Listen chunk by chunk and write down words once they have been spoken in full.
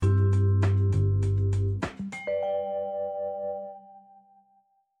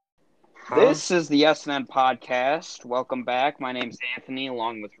This is the SNN podcast. Welcome back. My name's Anthony,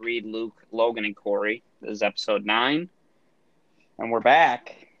 along with Reed, Luke, Logan, and Corey. This is Ep.9, and we're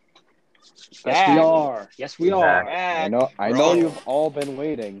back. Yes, we are. Yes, we are. Back. I know you've all been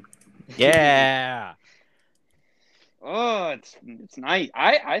waiting. Yeah. Oh, it's nice.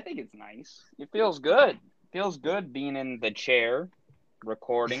 I think it's nice. It feels good. It feels good being in the chair,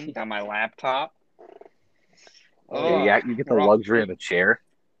 recording on my laptop. Oh, yeah, you get the luxury of a chair.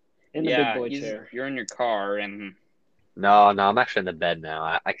 In the big boy chair. You're in your car, and No, I'm actually in the bed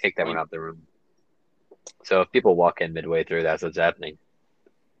now. I kicked everyone out the room. So if people walk in midway through, that's what's happening.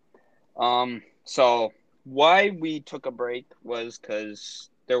 So why we took a break was because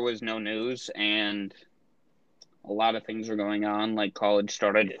there was no news and a lot of things were going on. Like college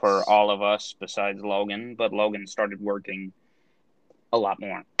started for all of us besides Logan, but Logan started working a lot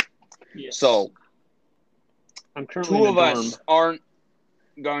more. Yes. So I'm currently two in of the us dorm. aren't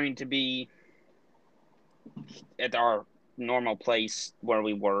going to be at our normal place where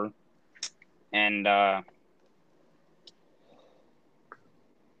we were, and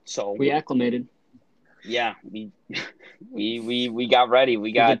so We acclimated. yeah, we got ready.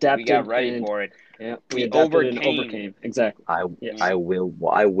 We got ready for it. Yeah, We adapted and overcame. overcame. Exactly. I will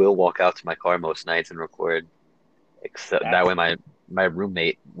walk out to my car most nights and record. Except that way my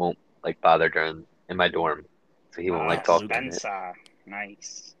roommate won't bother in my dorm, so he won't talk to me. Spencer.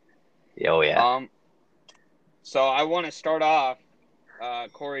 Nice. Oh yeah. So I want to start off.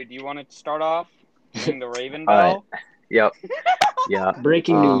 Corey, do you want to start off? Ring the Raven All bell. right. Yep. Yeah.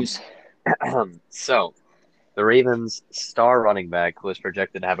 Breaking news. So, the Ravens' star running back, who was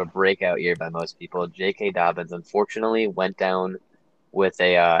projected to have a breakout year by most people, J.K. Dobbins, unfortunately went down with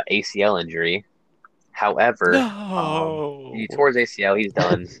a ACL injury. However, he tore his ACL. He's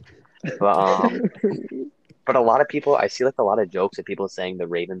done. But a lot of people, I see a lot of jokes of people saying the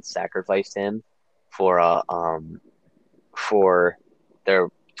Ravens sacrificed him for their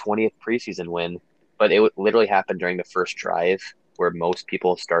 20th preseason win, but it literally happened during the first drive where most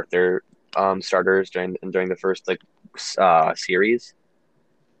people start their starters during the first series.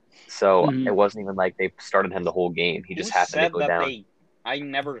 So it wasn't even like they started him the whole game. He just happened to go down. I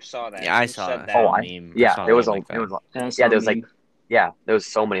never saw that. Yeah, I saw that. Meme. There was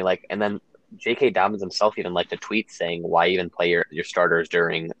so many and then J.K. Dobbins himself even liked a tweet saying, "Why even play your starters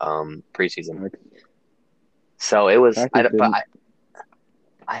during preseason?" So it was, I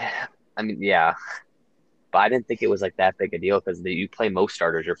mean, yeah, but I didn't think it was that big a deal because you play most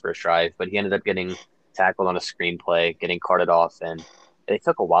starters your first drive. But he ended up getting tackled on a screenplay, getting carted off, and it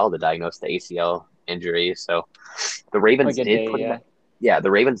took a while to diagnose the ACL injury. So the Ravens the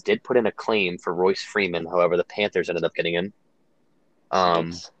Ravens did put in a claim for Royce Freeman. However, the Panthers ended up getting him.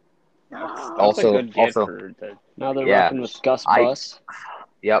 That's a good get for now they're rocking with Gus Bus.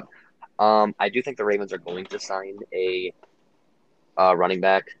 Yep. I do think the Ravens are going to sign a running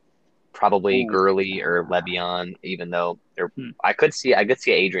back, probably Gurley or Le'Veon, even though I could see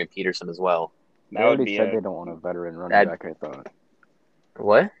Adrian Peterson as well. They already said they don't want a veteran running back, I thought.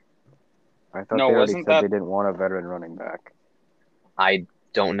 What? I thought they already said they didn't want a veteran running back. I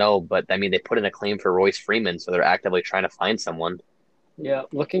don't know, but I mean they put in a claim for Royce Freeman, so they're actively trying to find someone. Yeah,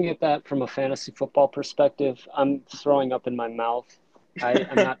 looking at that from a fantasy football perspective, I'm throwing up in my mouth. I'm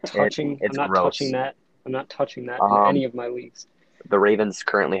not touching. I'm not touching that. I'm not touching that in any of my leagues. The Ravens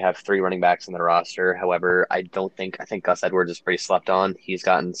currently have 3 running backs in their roster. However, I think Gus Edwards is pretty slept on. He's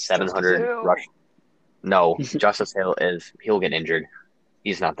gotten 700 rush. No, Justice Hill he'll get injured.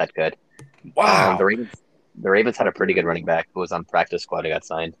 He's not that good. Wow. The Ravens had a pretty good running back who was on practice squad who got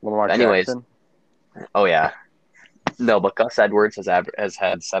signed. Anyways, oh yeah. No, but Gus Edwards has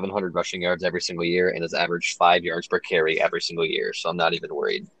had 700 rushing yards every single year and has averaged 5 yards per carry every single year. So I'm not even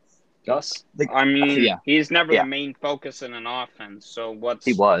worried. Gus? I mean, he's never the main focus in an offense. So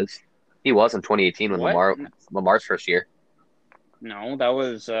He was in 2018 when Lamar's first year. No, that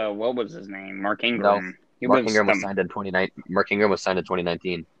was what was his name? Mark Ingram. No, Mark Ingram was signed in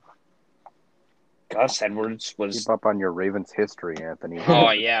 2019. Gus Edwards was. Keep up on your Ravens history, Anthony.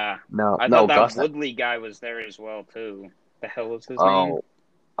 Oh yeah. I thought that Woodley guy was there as well too. The hell was his name?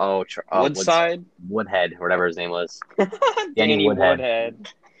 Woodside, Woodhead, whatever his name was. Danny Woodhead.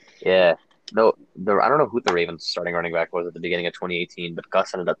 Yeah. No, I don't know who the Ravens starting running back was at the beginning of 2018, but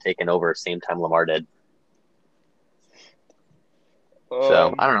Gus ended up taking over same time Lamar did.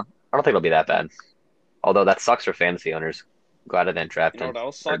 So I don't know. I don't think it'll be that bad. Although that sucks for fantasy owners. Glad I didn't draft him. You know what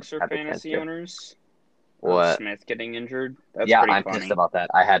else sucks for fantasy owners? What? Smith getting injured. That's I'm funny. pissed about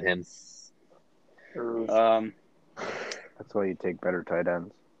that. I had him. That's why you take better tight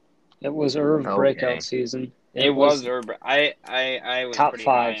ends. It was Irv breakout season. It was Irv. I was top pretty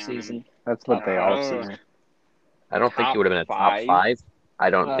 5 high season. That's what they all say. I don't think he would have been a top 5. I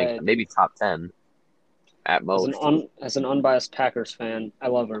don't think maybe top 10 at most. As an unbiased Packers fan, I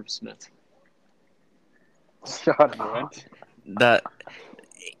love Irv Smith. Shut up.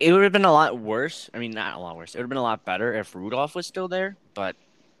 It would have been a lot worse. I mean, not a lot worse. It would have been a lot better if Rudolph was still there, but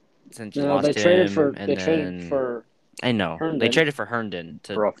since you lost traded him, for I know Herndon. they traded for Herndon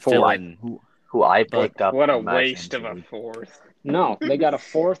to fill in. Who I picked up. What a waste of a 4th. No, they got a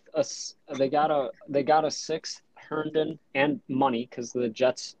 4th. They got a 6th Herndon and money because the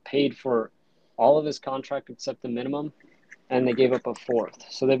Jets paid for all of his contract except the minimum, and they gave up a 4th.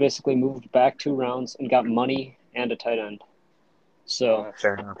 So they basically moved back 2 rounds and got money and a tight end. So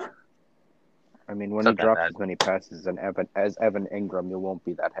fair enough. I mean, when he drops as many passes as Evan Ingram, you won't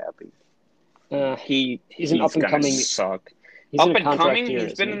be that happy. He's an up and coming. Suck. He's up and coming.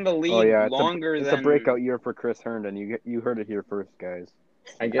 He's been in the league longer than. It's a breakout year for Chris Herndon. You heard it here first, guys.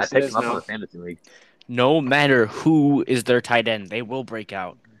 I guess it is now. In the fantasy league. No matter who is their tight end, they will break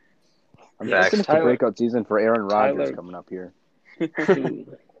out. I'm thinking it's a breakout season for Aaron Rodgers coming up here. I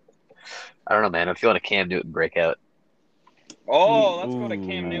don't know, man. I'm feeling a Cam Newton breakout. Oh, let's go to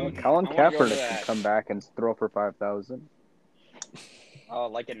Cam Newton. Colin Kaepernick can come back and throw for 5,000. Oh,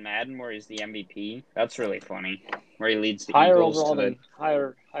 like in Madden where he's the MVP. That's really funny. Where he leads the higher Eagles overall to the...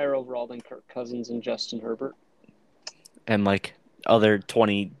 higher overall than Kirk Cousins and Justin Herbert. And like other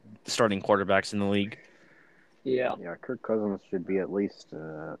 20 starting quarterbacks in the league. Yeah. Yeah, Kirk Cousins should be at least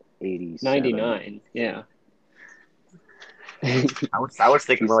 87. 99. Yeah. I was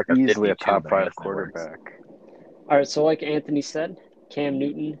thinking more like a easily 52, a top 5 quarterback. All right, so like Anthony said, Cam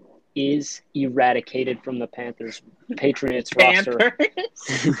Newton is eradicated from the Patriots roster.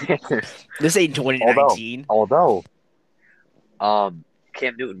 This ain't 2019. Although Cam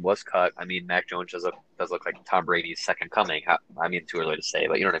Newton was cut. I mean, Mac Jones does look like Tom Brady's second coming. I mean, too early to say,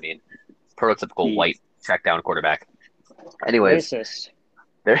 but you know what I mean. Prototypical white check down quarterback. Anyways, racist.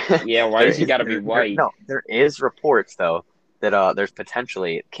 Why does he got to be white? There is reports though that there's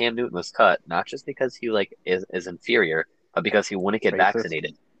potentially Cam Newton was cut not just because he is inferior, but because he wouldn't get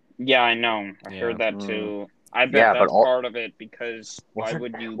vaccinated. Yeah, I know. I heard that too. I bet that's part of it because why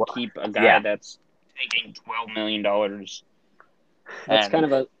would you keep a guy that's taking $12 million? That's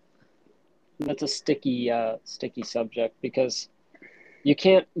that's a sticky subject because you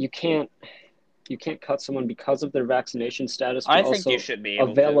can't cut someone because of their vaccination status. But I think you should be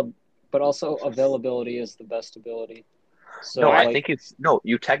able to. But also availability is the best ability. So no, I think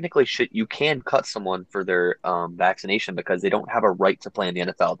you technically should. You can cut someone for their vaccination because they don't have a right to play in the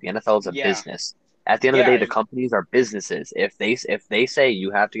NFL. The NFL is a business. At the end of the day, the companies are businesses. If they say you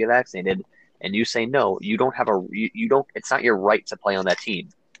have to get vaccinated and you say no, you don't have you don't. It's not your right to play on that team.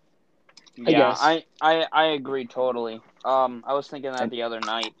 Yeah, I agree totally. I was thinking that the other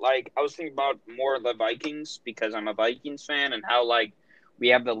night. Like, I was thinking about more of the Vikings because I'm a Vikings fan and how we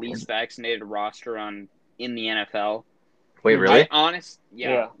have the least vaccinated roster in the NFL. Wait, really?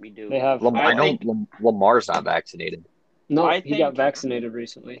 Yeah, we do. They have. I know Lamar's not vaccinated. No, he got vaccinated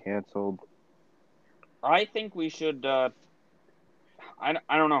recently. Canceled. I think we should. I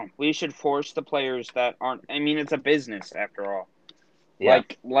don't know. We should force the players that aren't. I mean, it's a business after all. Yeah.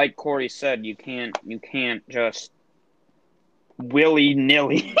 Like Corey said, you can't just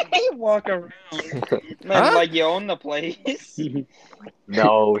willy-nilly walk around like you own the place.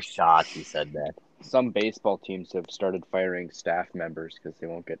 No shot, he said that. Some baseball teams have started firing staff members because they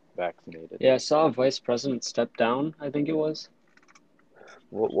won't get vaccinated. Yeah, I saw a vice president step down, I think it was.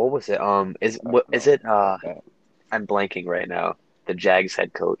 What was it? Is it I'm blanking right now. The Jags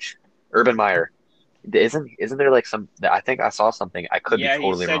head coach, Urban Meyer. Isn't there like some? I think I saw something. I could be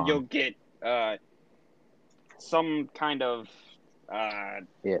totally wrong. Yeah, he said you'll get some kind of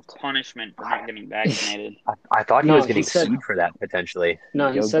punishment for not getting vaccinated. I thought he was getting sued for that potentially.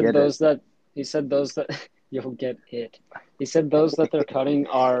 No, he said those that you'll get it. He said those that they're cutting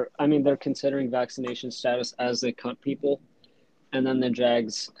they're considering vaccination status as they cut people, and then the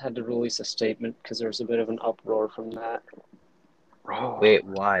Jags had to release a statement because there was a bit of an uproar from that. Wait,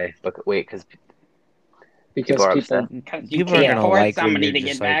 why? Because people are you can't force somebody to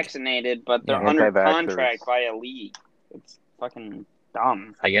get vaccinated, but they're under contract by a league. It's fucking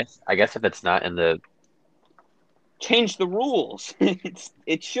dumb. I guess if it's not in the change the rules.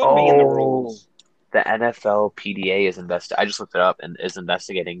 It should be in the rules. The NFL PDA is I just looked it up and is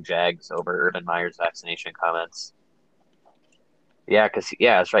investigating Jags over Urban Meyer's vaccination comments. Yeah,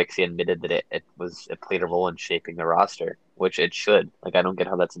 that's right. Because he admitted that it played a role in shaping the roster, which it should. Like, I don't get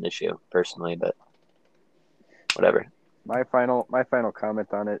how that's an issue personally, but whatever. My final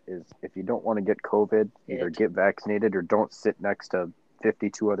comment on it is if you don't want to get COVID, either get vaccinated or don't sit next to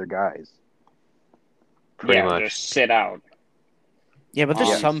 52 other guys. Pretty much. Just sit out. Yeah, but there's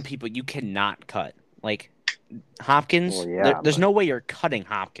Yes. some people you cannot cut. Like Hopkins, Well, yeah, there's but- no way you're cutting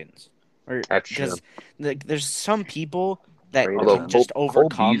Hopkins. Or That's true. because there's some people that Trade Although can just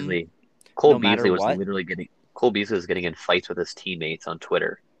overcome. Cole no matter Beasley was what. literally getting in fights with his teammates on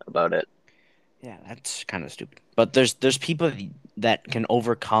Twitter about it. Yeah, that's kind of stupid. But there's people that can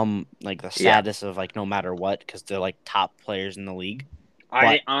overcome like the status of like no matter what because they're like top players in the league.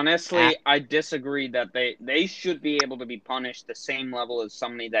 I honestly I disagree that they should be able to be punished the same level as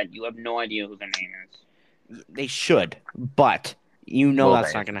somebody that you have no idea who their name is. They should, but Will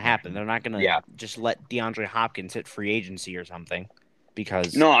that's they? not going to happen. They're not going to just let DeAndre Hopkins hit free agency or something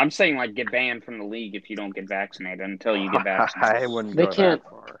because No, I'm saying like get banned from the league if you don't get vaccinated until you get vaccinated. I wouldn't They go can't- that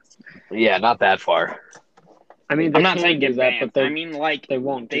far. Yeah, not that far. I mean, they I'm not can saying do get that, banned. but I mean like they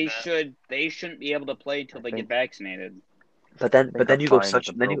won't. they shouldn't be able to play till they get vaccinated. But then a you go fine such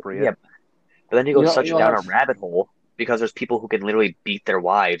is then you appropriate. but then you go You'll- such you'll down have- a rabbit hole because there's people who can literally beat their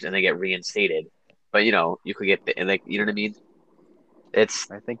wives and they get reinstated. But you could get like you know what I mean?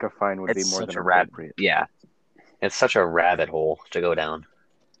 It's I think a fine would be more such than a rabbit. appropriate. Yeah, it's such a rabbit hole to go down.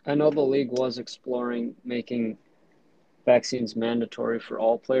 I know the league was exploring making vaccines mandatory for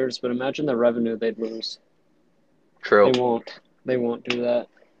all players, but imagine the revenue they'd lose. True. They won't. They won't do that.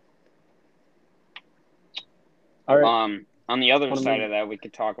 All right. On the other Wanna side move- of that, we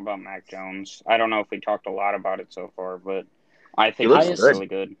could talk about Mac Jones. I don't know if we talked a lot about it so far, but I think He looks he's good. really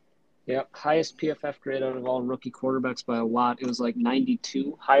good. Yep. Highest PFF grade out of all rookie quarterbacks by a lot. It was like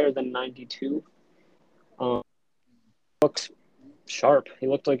 92, higher than 92. Looked sharp. He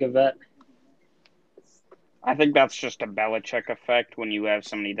looked like a vet. I think that's just a Belichick effect when you have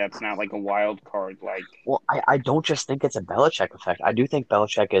somebody that's not like a wild card. Like, Well, I don't just think it's a Belichick effect. I do think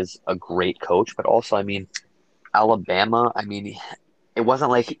Belichick is a great coach, but also, I mean, Alabama, I mean, it wasn't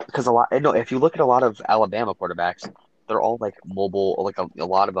like because if you look at a lot of Alabama quarterbacks, they're all like mobile, like a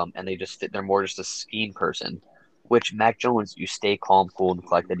lot of them, and they're more just a scheme person. Which Mac Jones, you stay calm, cool, and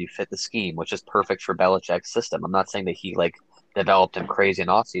collected. You fit the scheme, which is perfect for Belichick's system. I'm not saying that he like developed him crazy in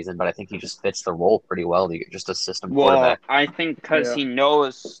offseason, but I think he just fits the role pretty well. Just a system quarterback. I think because Yeah. he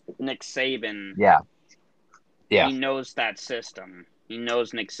knows Nick Saban. Yeah. He knows that system. He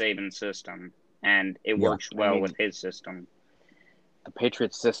knows Nick Saban's system, and it works well with his system. The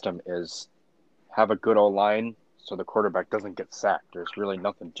Patriots system is have a good O-line so the quarterback doesn't get sacked. There's really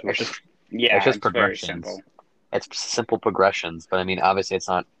nothing to it. Yeah, just very progressions. simple. It's simple progressions, but I mean, obviously, it's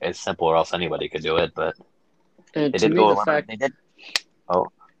not as simple, or else anybody could do it. But And they to did me, go the 11. fact They did. Oh,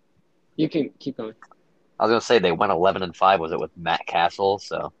 you can keep going. I was gonna say they went 11-5. Was it with Matt Castle?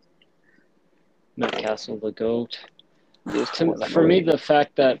 So Matt Castle, the goat. wasn't For me, great. the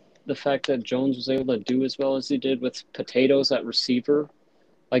fact that Jones was able to do as well as he did with potatoes at receiver,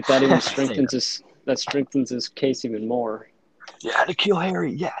 like that even strengthens his case even more. yeah, N'Keal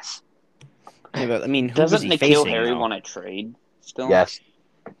Harry, yes, Yeah, but I mean, who Doesn't was he N'Keal facing? Harry though? want to trade still? yes.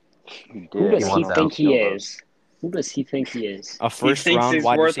 He Who did. does He he wants out. think he is? Who does he think he is? A He first thinks round he's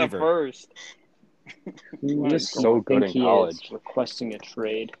wide worth receiver. a first. Who does he So good think in he is? college. Requesting a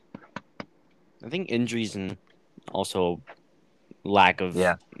trade. I think injuries and also lack of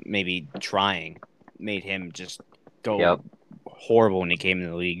maybe trying made him just go horrible when he came in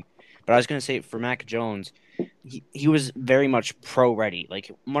the league. But I was gonna say for Mac Jones, he was very much pro ready,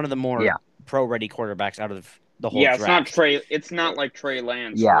 like one of the more pro ready quarterbacks out of the whole draft. It's not like Trey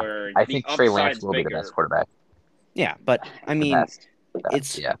Lance. Yeah, where I the think Trey Lance upside's will be the bigger. best quarterback. Yeah, but I The mean, best.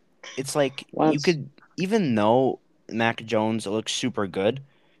 it's like Lance- you could, even though Mac Jones looks super good,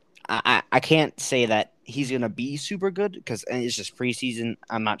 I can't say that he's gonna be super good because it's just preseason.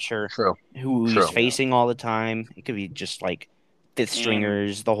 I'm not sure who he's facing all the time. It could be just like fifth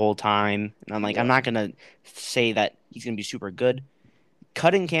stringers the whole time, and I'm like, I'm not gonna say that he's gonna be super good.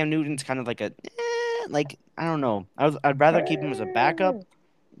 Cutting Cam Newton's kind of like like I don't know. I'd rather keep him as a backup,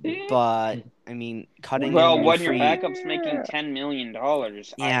 but I mean, cutting Well, him when free, your backup's making $10 million,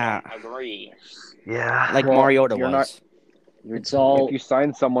 Yeah. I don't agree. Yeah, like Well, Mariota you're was. It's all If you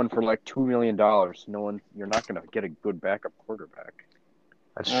sign someone for like $2 million, you're not going to get a good backup quarterback.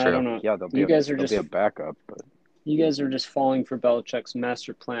 that's I true. don't know. Yeah, they'll be You guys are they'll just be a backup, but you guys are just falling for Belichick's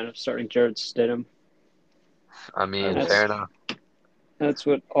master plan of starting Jared Stidham. I mean, That's- fair enough. That's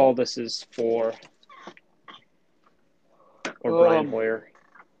what all this is for. Or Brian Hoyer.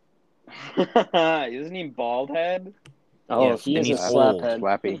 Isn't he bald head? Oh, Yes, he and is a he's old. slaphead.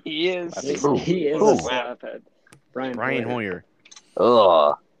 Slappy. He is. He is a slaphead. Brian Hoyer.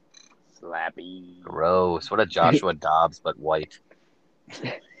 Ugh, Slappy. gross. What a Joshua Dobbs, but white.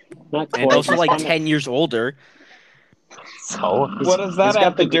 Not quite. And also He's like kinda- 10 years older. So What does that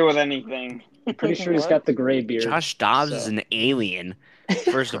have to do with anything? I'm pretty sure he's got the gray beard. Josh Dobbs is an alien.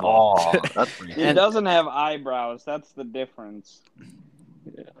 First of all, that's pretty He doesn't have eyebrows. That's the difference.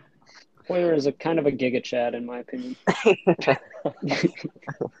 Yeah. Hoyer is a kind of a Giga Chad, in my opinion.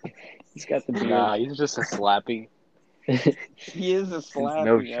 He's got the beard. Nah, he's just a slappy. He is a slappy.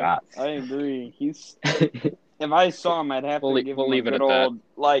 No shots. I agree. He's. If I saw him, I'd have to give him a leave it good at that. old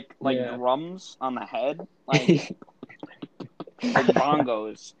like Yeah. drums on the head, like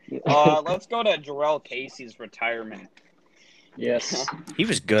bongos. Let's go to Jarrell Casey's retirement. Yes. he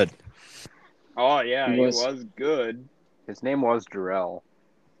was good. Oh yeah, He he was. was good. His name was Jarrell.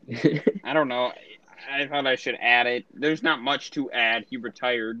 I don't know. I thought I should add it. There's not much to add. He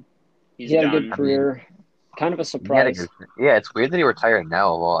retired. He's He had a done. good career. Kind of a He had a surprise. good- yeah, it's weird that he retired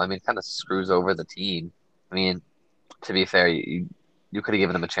now. Well, I mean, it kind of screws over the team. I mean, to be fair, you could have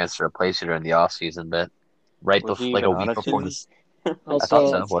given him a chance to replace you during the offseason, but right Was he before, like a even week on a before team? this, I thought so,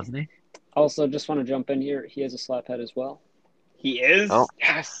 Also, wasn't he? just want to jump in here. He has a slap head as well. He is. Oh.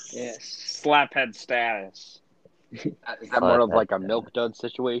 Yes. Yes. Slaphead status. Is that more of like a milk dud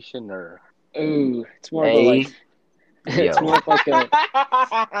situation, or? Ooh, it's more of a like. It's Yo. more of like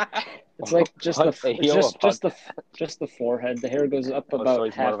a. It's like just What? the Yo, just the forehead. The hair goes up so about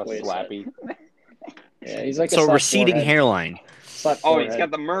he's more of a halfway. slappy. Yeah, he's like So a slap receding forehead. hairline. Slap Oh, he's forehead.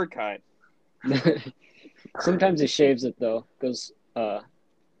 got the mer cut. Sometimes he shaves it though. Goes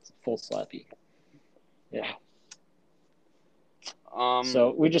full slappy. Yeah.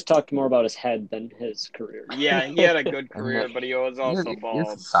 So we just talked more about his head than his career. Yeah, he had a good career, but he was also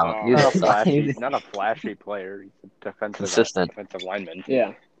bald. solid. He Not was a flashy, solid. not a flashy player. He's a Consistent. defensive lineman.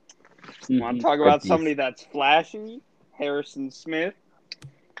 Yeah. Want to talk about somebody that's flashy? Harrison Smith.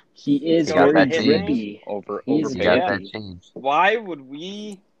 He is He got very that change. drippy. Overpaid. He got Yeah. that change. Why would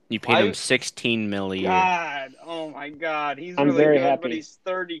we? You paid him $16 million a year. God, oh my God, he's I'm really very good, happy. but he's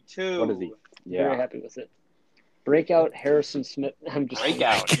 32. What is he? Very happy with it. Breakout Harrison Smith. I'm just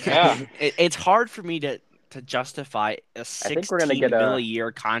Breakout. Yeah. It's hard for me to justify a think we're gonna $16 get a- million a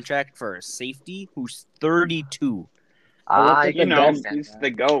year contract for a safety who's 32. I looked at the dead- He's the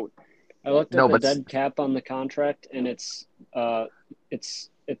GOAT. I looked at No, the but- dead cap on the contract, and it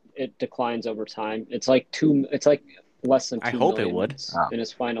declines over time. It's like less than 2 I hope it million would. in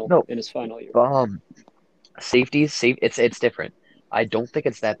his final No. year. Safeties, it's different. I don't think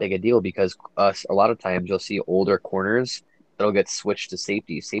it's that big a deal because a lot of times you'll see older corners that'll get switched to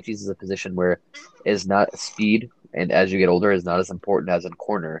safeties. Safeties is a position where is not speed, and as you get older, is not as important as in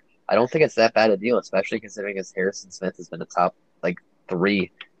corner. I don't think it's that bad a deal, especially considering as Harrison Smith has been a top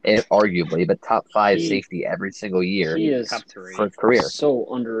 3, arguably, but top 5 safety every single year He is Top 3. for his career. so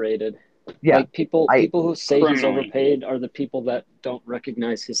underrated. Yeah, Like people who say he's criminally. overpaid are the people that don't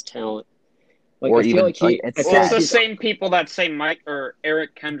recognize his talent. Like Or I feel even, like he. like, it's I feel Well, like it's the he's same people that say Mike or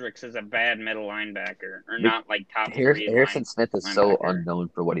Eric Kendricks is a bad middle linebacker, or not like top 3. Harrison Smith is so linebacker. unknown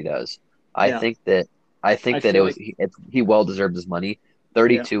for what he does. Yeah. I think that feel he well deserved his money.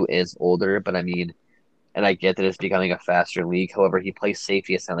 32 is older, but I mean, and I get that it's becoming a faster league. However, he plays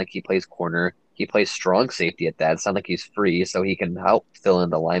safety. It's not like he plays corner. He plays strong safety at that. It's not like he's free, so he can help fill in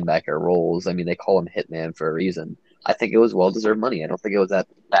the linebacker roles. I mean, they call him Hitman for a reason. I think it was well deserved money. I don't think it was that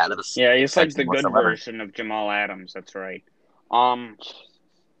bad of a Yeah, he's like the extension good whatsoever. version of Jamal Adams. That's right.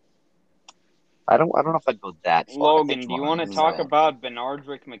 I don't know if I'd go that far. Logan, do you want to talk about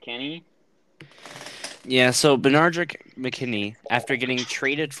Benardrick McKinney? Yeah, so Benardrick McKinney, after getting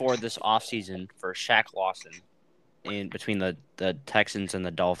traded for this offseason for Shaq Lawson in between the Texans and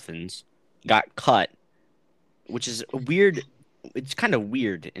the Dolphins, got cut, which is weird. It's kind of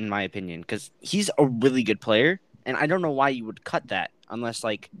weird in my opinion because he's a really good player, and I don't know why you would cut that unless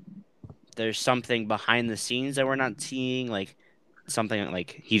like there's something behind the scenes that we're not seeing, like something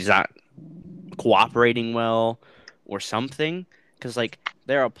like he's not cooperating well or something. Because like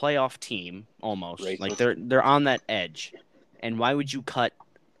they're a playoff team almost, Racist. like they're on that edge, and why would you cut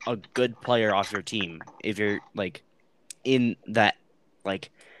a good player off your team if you're like in that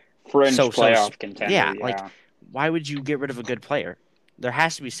like Fringe playoff contender. yeah, like why would you get rid of a good player? There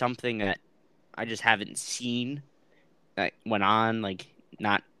has to be something that I just haven't seen that went on, like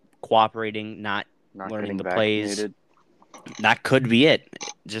not cooperating, not learning the plays. Vaccinated. That could be it.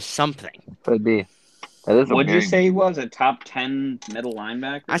 Just something. Could be. That is a What'd you very- say he was? A top 10 middle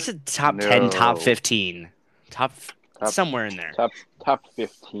linebacker? I said top 10, top No. 15, top somewhere in there. Top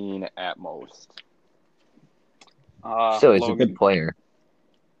 15 at most. Still, he's a Logan, good player.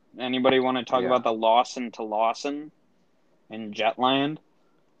 anybody want to talk Yeah. about the Lawson to Lawson in Jetland?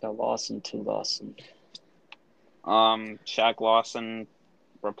 the Lawson to Lawson. Shaq Lawson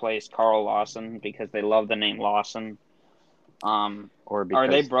replaced Carl Lawson because they love the name Lawson. Or Are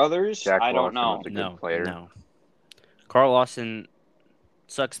they because brothers? Jack I don't Lawson know. was a good player. No. Carl Lawson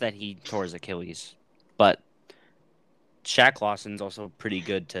sucks that he tore his Achilles, but Shaq Lawson's also pretty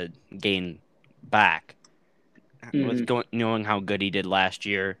good to gain back. With knowing how good he did last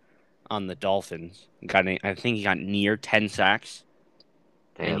year on the Dolphins, I think he got near 10 sacks.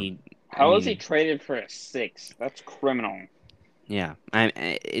 Damn. How was he traded for a 6? That's criminal. Yeah,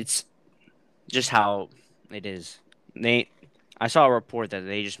 it's just how it is. I saw a report that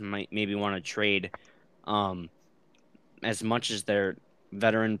they just might maybe want to trade, as much as their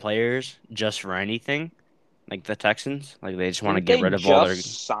veteran players just for anything, like the Texans. Like they just want to get rid of all their.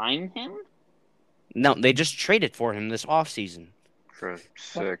 Sign him? No, they just traded for him this offseason. For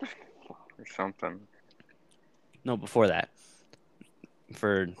 6 or something. No, before that.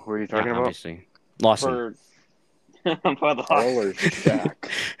 For who are you talking about? Obviously, Lawson. For the Carl or Shaq?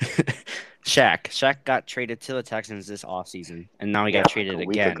 Shaq got traded to the Texans this offseason, and now he got traded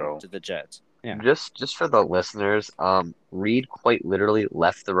again to the Jets. Yeah. Just for the listeners, Reed quite literally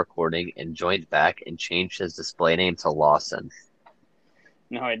left the recording and joined back and changed his display name to Lawson.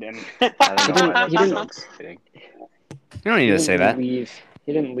 No, I didn't. I don't know. You don't need to say that. He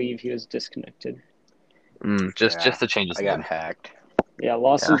didn't leave. He was disconnected. Just to change his I name. got hacked. Yeah,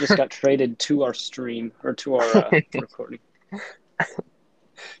 Lawson just got traded to our stream or to our recording.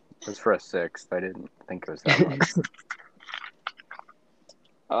 It was for a 6th. I didn't think it was that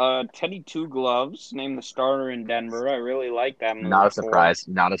much. Teddy Two Gloves named the starter in Denver. I really like that move. Not a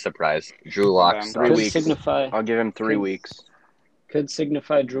surprise. Drew Lock. 3 weeks. Signify, I'll give him 3 weeks. Could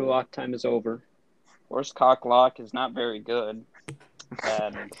signify Drew Lock time is over. Horsecock Lock is not very good.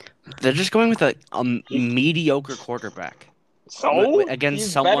 They're just going with a mediocre quarterback. So against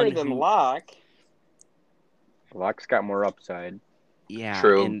he's someone better than Locke. Locke's got more upside. Yeah,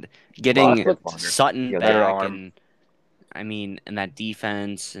 True. and getting Lock Sutton better back, arm. and that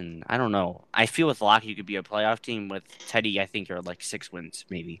defense, and I don't know. I feel with Locke you could be a playoff team. With Teddy, I think you're like 6 wins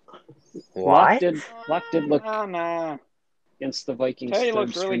maybe. Locke did look Nah. against the Vikings. Teddy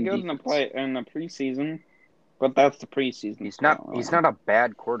looks really good in the preseason, but that's the preseason. He's not a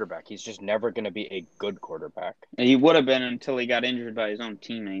bad quarterback. He's just never going to be a good quarterback. He would have been until he got injured by his own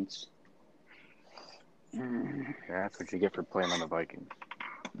teammates. Yeah, that's what you get for playing on the Vikings.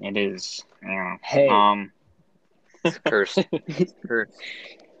 It is. Yeah. Hey. Curse.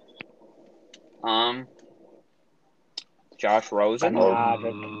 Josh Rosen.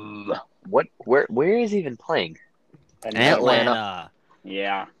 Where is he even playing? Atlanta.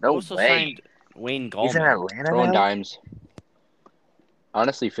 Yeah. No also way. signed Wayne Gallman. He's in Atlanta Throwing now? dimes.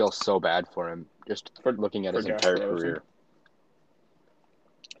 Honestly, feel so bad for him just for looking at his entire career.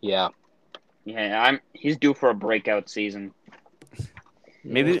 Yeah. Yeah, he's due for a breakout season.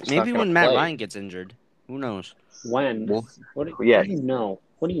 Maybe when Matt Ryan gets injured. Who knows? When? Well, What do you know?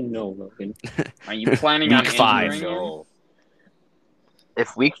 What do you know, Logan? Are you planning on Week 5. injuring him?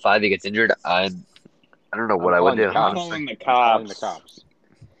 If week 5 he gets injured, I don't know what I would do. I'm calling the cops.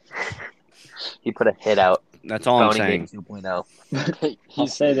 He put a hit out. That's all I'm saying. 2.0. I'll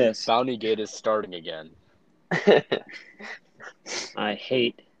say this. Bounty Gate is starting again. I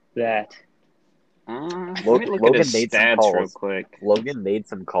hate that. Let me look at his made some stats calls. real quick. Logan made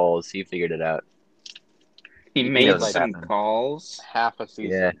some calls. He figured it out. He made knows some that. calls. Half a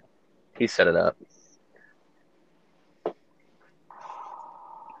season. Yeah. He set it up.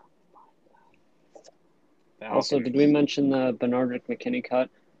 Also, did we mention the Bernard McKinney cut?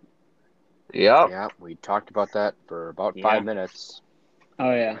 Yep. Yeah, we talked about that for about 5 minutes.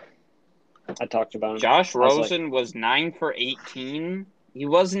 Oh, yeah. I talked about him. Josh Rosen was 9 for 18. He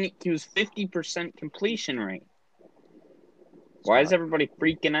was 50% completion rate. Why is everybody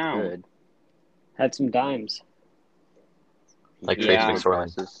freaking out? Good. Had some dimes. Like Yeah. Trace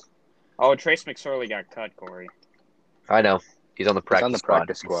McSorley. Oh, Trace McSorley got cut, Corey. I know. He's on the practice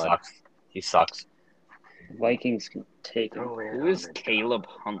squad. He sucks. Vikings can take him. Who is Caleb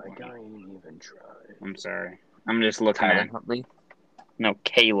Huntley? I don't even try. I'm sorry. I'm just looking Tyler at Huntley. No,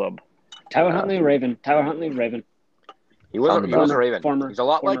 Caleb. Tyler Huntley, Raven. Tyler Huntley, Raven. He was a Raven. He's a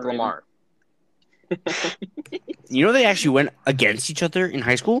lot like former Lamar. You know they actually went against each other in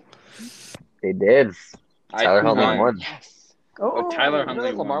high school? They did. Tyler Huntley won. Yes. Tyler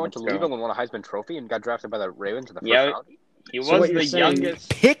Huntley Lamar won. went to Let's go. Louisville and won a Heisman Trophy and got drafted by the Ravens in the first round. He was So what the you're saying- youngest.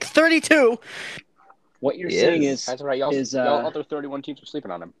 Pick 32. What you're saying is That's right. Y'all other 31 teams are sleeping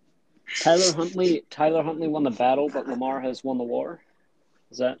on him. Tyler Huntley won the battle, but Lamar has won the war.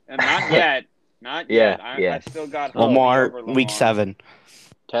 Is that? Not yet. Not Yeah, yet. yeah. I still got Lamar, over Lamar. week 7.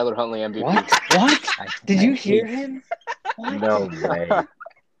 Tyler Huntley MVP. What? Did you hear him? No way.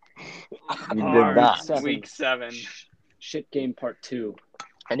 You did Lamar, not. Week 7. shit game part 2.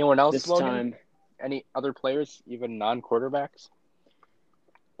 Anyone else, This Logan? time, Any other players, even non-quarterbacks?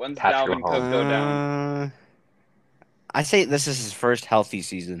 When's Patrick Dalvin Cook go down? I say this is his first healthy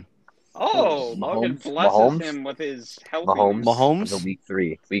season. Oh, Logan Mahomes? blesses Mahomes? him with his healthy. Mahomes? The week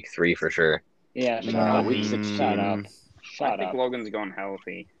 3. Week 3 for sure. yeah, week 16. Shut up. I Shut think up. Logan's going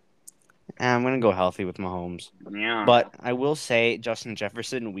healthy. I'm gonna go healthy with Mahomes, Yeah. but I will say Justin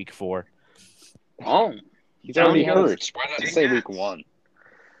Jefferson week 4. Oh, He's Down already he hurt. Why not say week 1?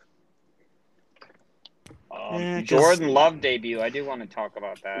 Jordan Love debut. I do want to talk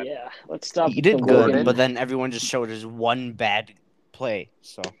about that. Yeah, let's stop. He did the good, Logan. but then everyone just showed his one bad play.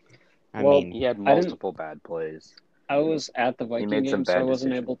 So, I Well, mean, He had multiple bad plays. I was at the Viking made some game, so bad I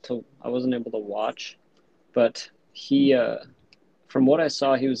wasn't decisions. able to watch. But he, from what I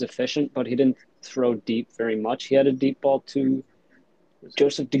saw, he was efficient, but he didn't throw deep very much. He had a deep ball to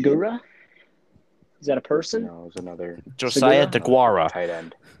Joseph DeGura. Is that a person? No, it was another Josiah Segura? DeGuara. tight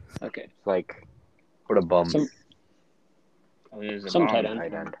end. Okay. Like What a bum. Some tight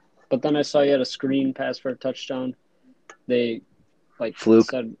end. But then I saw he had a screen pass for a touchdown. They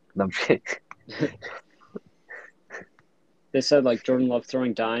Fluke. said No, I'm kidding. they said like Jordan Love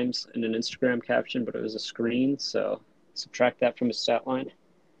throwing dimes in an Instagram caption, but it was a screen, so subtract that from his stat line.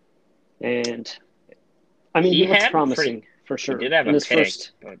 And I mean, he looks promising for sure. He did have in a his pick,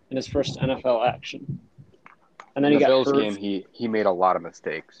 first but in his first NFL action. And then in he the got Bills hurt. game, he made a lot of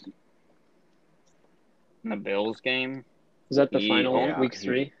mistakes. in the Bills game, Was that the final yeah, week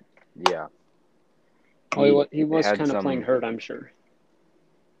 3? Yeah. Oh, he was had kind of some- playing hurt, I'm sure.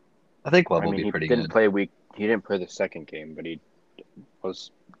 I think Love I will mean, be he pretty didn't good. play He didn't play the second game, but he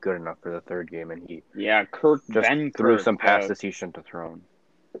was good enough for the third game, and he Kirk just Ben threw Kirk, some passes he shouldn't have thrown.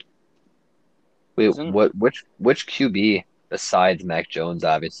 Wait, Isn't- which QB besides Mac Jones,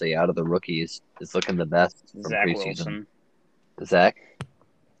 obviously, out of the rookies, is looking the best from Zach preseason? Wilson. Zach?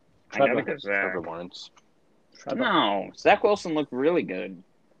 I gotta Trevor. go Zach. Trevor Lawrence. No, Zach Wilson looked really good.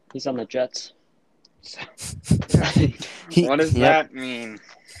 He's on the Jets. What does that mean?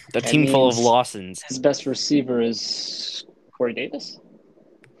 The That team full of means- Lawsons. His best receiver is Corey Davis.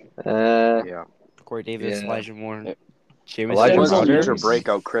 Yeah. Corey Davis, Yeah. Elijah Moore, It- Jameson Elijah was Denzel future Mims.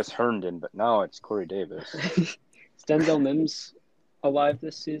 breakout Chris Herndon, but now it's Corey Davis. Is Denzel Mims alive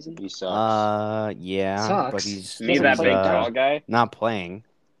this season? He sucks. Yeah, Sucks. but he's Me, that big tall guy. not playing.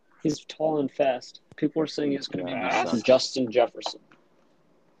 He's tall and fast. People are saying he's going to Yeah, be he better sucks. than Justin Jefferson.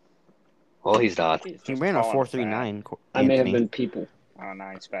 Well, he's not. He's He just ran a tall and 4.39. I may have Anthony. been people. fat. Oh,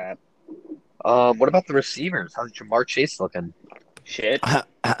 nice fat. What about the receivers? How's Jamar Chase looking? Shit.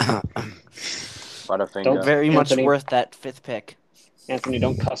 Butterfinger. Don't- Very much Anthony. worth that 5th pick. Anthony,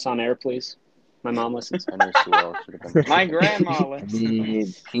 don't cuss on air, please. My mom listens. Henry Sewell should have been. My grandma I listens.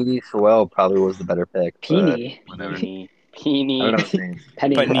 mean, Petey Sewell probably was the better pick. but Peony. Whatever. Peeny. I don't know his name.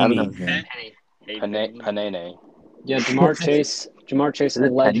 Penny. But I don't know his name. Panene. Yeah, Jamar Chase Is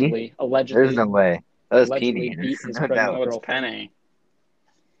it Penny? There's no way. That was allegedly Petey. beat There's his no pregnant doubt. Oh, it's girlfriend. Penny.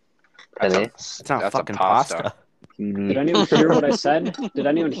 Penny? It's not That's a fucking pasta. pasta. Did anyone hear what I said? Did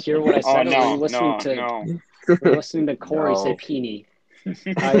anyone hear what I Oh said? Or were no, you listening no. were you listening to Corey say No. Peony?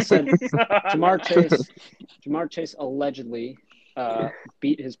 I said Jamar Chase allegedly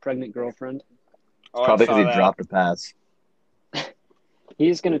beat his pregnant girlfriend. Oh, Probably I saw because he that. dropped the pass.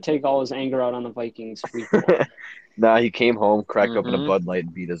 He's going to take all his anger out on the Vikings week 1. Nah, he came home, cracked open a Mhm. Bud Light,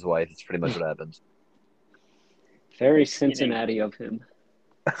 and beat his wife. It's pretty much what happened. Very Cincinnati of him.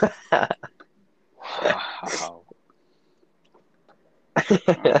 Wow. Oh,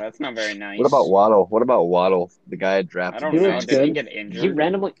 that's not very nice. What about Waddle? The guy I I drafted. don't He know. looks Did he good. get He injured?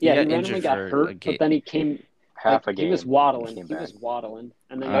 randomly He got randomly injured got for hurt, a but then he came Half a game. he was waddling. Came He back. was waddling.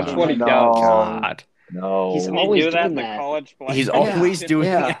 And then That's he what he came does. God. No. He's Didn't always he do that doing in the that. college black He's belt? always doing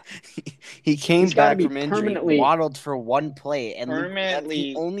Yeah. it. He came He's gotta back be from injury, permanently- waddled for one play, and Luke, that's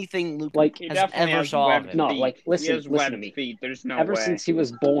Permanently- the only thing Luke Like He has definitely ever has saw of webbed him. No, feet. like, listen- he has listen to webbed me. feet. There's no Ever way. since he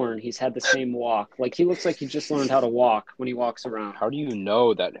was born, he's had the same walk. Like he looks like he just learned how to walk when he walks around. How do you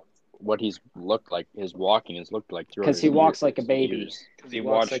know that what he's looked like, his walking has looked like throughout Because his he walks years- like a baby. years? Because he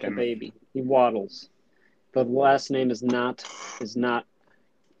walks watched like him. a baby. He waddles. The last name is not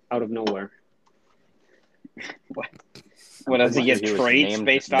out of nowhere. What does he I'm get sure he was traits named-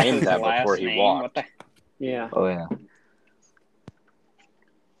 based off named his that last before he name? walked. What the? Yeah, Oh yeah.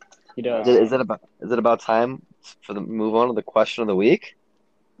 he does. Is it about time for the move on to the question of the week?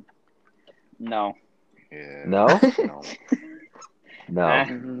 No. Yeah. No? No. No.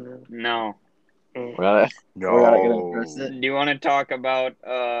 Mhm. No. We're not gonna address No. it. Do you want to talk about?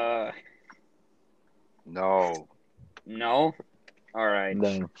 No. No. All right.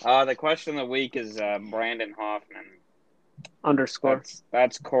 No. The question of the week is Brandon Hoffman. Underscore.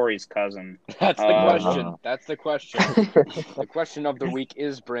 That's Corey's cousin. That's the question. That's the question. The question of the week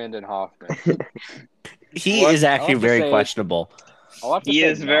is Brandon Hoffman. He is actually very questionable. He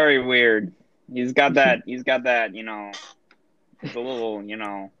is very weird. He's got that. You know, the little. You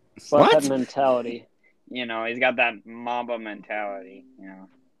know. Slaphead mentality. You know, he's got that Mamba mentality. You know.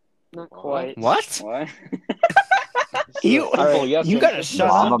 Not quite. What? You gotta shut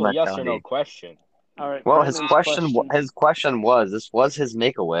up. Yes or no question. All right. Well, his question was: this was his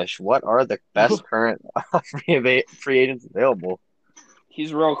Make-A-Wish. What are the best current free agents available?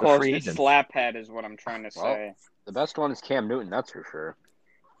 He's real close to Slaphead, is what I'm trying to say. The best one is Cam Newton, that's for sure.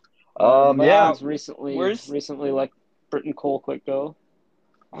 Yeah. Recently, like Britton Cole, quick go.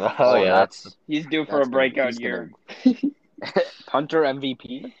 Oh yeah, he's due for a breakout year. Punter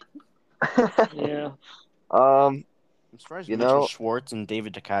MVP. Yeah. I'm surprised Mitchell Schwartz and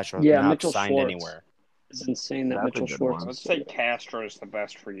David DeCastro have not signed anywhere. It's insane that Mitchell Schwartz. Let's say Castro is the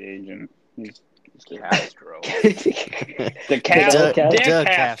best free agent. Castro. Dick Castro.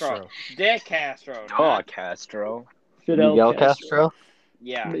 Not Castro. Miguel Castro.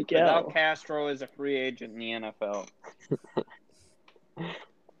 Yeah, Fidel Castro is a free agent in the NFL.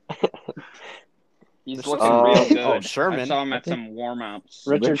 He's looking real good. Oh, Sherman. I saw him at some warm-ups.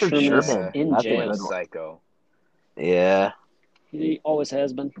 Richard Sherman in jail. Psycho. Yeah. He always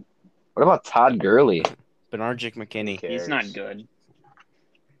has been. What about Todd Gurley? Bernard McKinney. He's not good.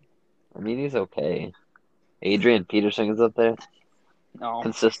 I mean, he's okay. Adrian Peterson is up there. No.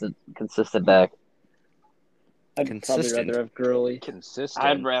 Consistent back. I'd probably rather have Gurley. Consistent.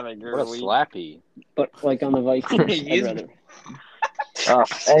 I'd rather Gurley. What a slappy. But like on the Vikings, I'd rather.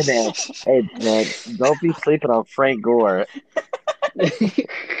 Hey man, don't be sleeping on Frank Gore.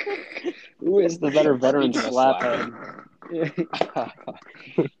 Who is the better veteran slaphead?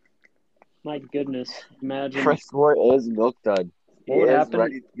 My goodness, imagine. Frank Gore is milk dud.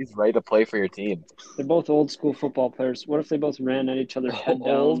 He's ready to play for your team. They're both old school football players. What if they both ran at each other head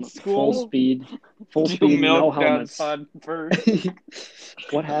down, full speed, no helmets?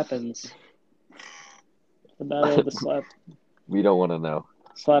 What happens? The battle of the slap. We don't want to know.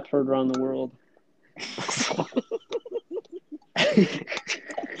 Slap heard around the world.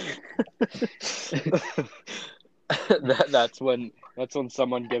 That's when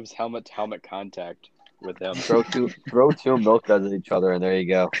someone gives helmet to helmet contact with them. Throw two milk duds at each other, and there you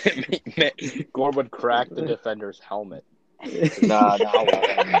go. Gore would crack the defender's helmet. Nah.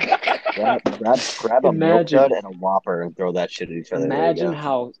 Grab a milk dud and a Whopper and throw that shit at each other. Imagine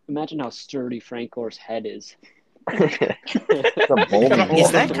how sturdy Frank Gore's head is. It's a bowling ball.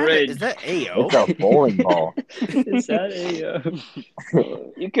 Is that AO? It's a bowling ball. Is that AO?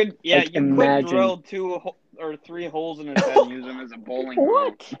 You could drill 2 or 3 holes in his head and use him as a bowling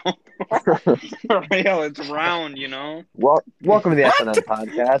ball. For real, it's round, you know? Well, welcome to the SNN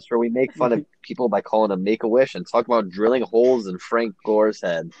podcast, where we make fun of people by calling them Make-A-Wish and talk about drilling holes in Frank Gore's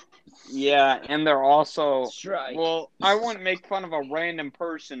head. Yeah, and they're also well, I wouldn't make fun of a random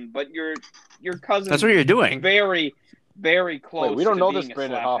person, but your cousin. That's what you're doing. Very, very close. Wait, we don't to know being this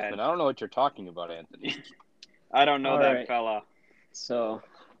Brandon Hoffman. I don't know what you're talking about, Anthony. I don't know that fella. So,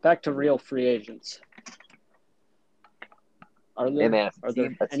 back to real free agents. Are there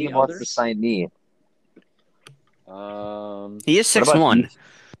any team wants to sign me? He is 6'1".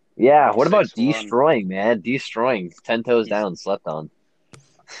 Yeah, what about destroying, man? Destroying, 10 toes down, slept on.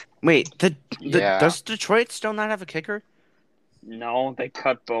 Wait, does Detroit still not have a kicker? No, they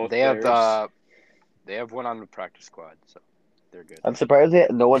cut both. They have one on the practice squad, so they're good. I'm surprised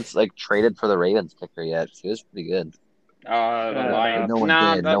no one's traded for the Ravens kicker yet. He was pretty good. The Lions.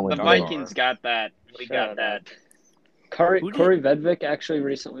 The Vikings got that. We got that. Corey Vedvik actually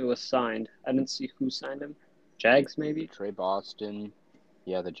recently was signed. I didn't see who signed him. Jags, maybe? Trey Boston.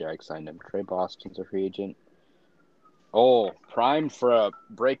 Yeah, the Jags signed him. Trey Boston's a free agent. Oh, primed for a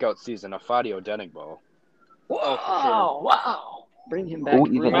breakout season, Afadio Denigbo. Wow. Bring him back.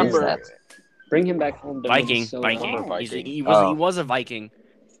 Bring him back home. Viking. He was a Viking.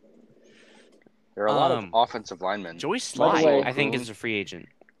 There are a lot of offensive linemen. Joey Sly, I think, is a free agent.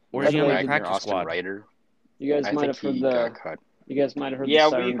 Or is he on the practice squad? Ryder. You guys might have heard the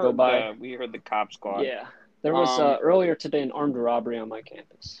siren go by. We heard the cop squad. Yeah. There was earlier today an armed robbery on my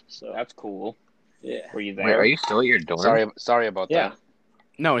campus. So that's cool. Yeah. Were you there? Wait, are you still at your dorm? Sorry about that.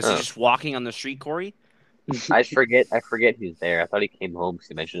 No, is he just walking on the street, Corey? I forget he's there. I thought he came home because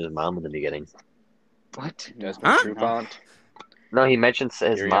he mentioned his mom in the beginning. What? No, he mentioned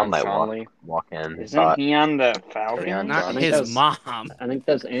his mom might walk in. Isn't he on the Falcons? Not his mom. I think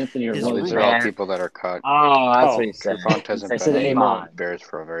that's Anthony or Rose. These are all people that are cut. Oh, that's what he said. Trufant hasn't been in Bears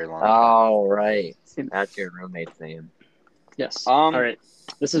for a very long time. Oh, right. That's your roommate's name. Yes. All right.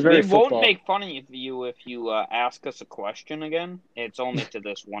 This is very we football. won't make fun of you if you ask us a question again. It's only to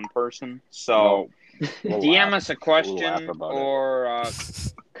this one person. So DM us a question or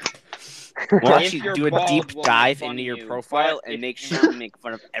we'll if actually you're do a bald, deep we'll dive make fun into of your you. profile But and if- make sure we make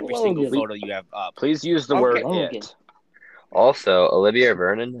fun of every single Logan. photo you have up. Please use the word it. Also, Olivia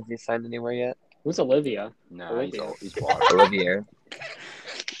Vernon, has he signed anywhere yet? Who's Olivia? Nah, Olivia. he's washed. Olivier.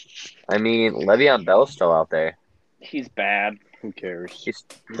 I mean, Le'Veon Bell's still out there. he's bad. Who cares? He's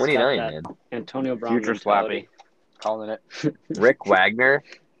He's 29, got that man. Antonio Brown Future mentality. Slappy. Calling it. Rick Wagner.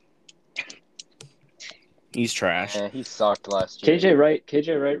 He's trash. He sucked last year.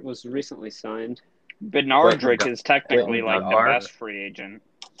 KJ Wright was recently signed. Bednardrick is technically Quentin like the Dunbar. best free agent.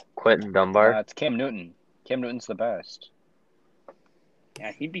 Quentin Dunbar. It's Cam Newton. Cam Newton's the best.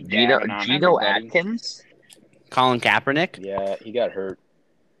 Yeah, he'd be Gino dabbing on Gino everybody. Atkins. Colin Kaepernick. Yeah, he got hurt.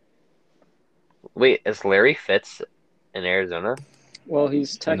 Wait, is Larry Fitz in Arizona? Well,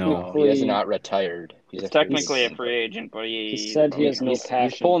 he's technically. He has not retired. He's technically a free agent, but He said he has no passion.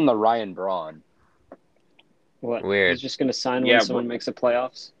 He's pulling the Ryan Braun. What? Weird. He's just going to sign when someone makes the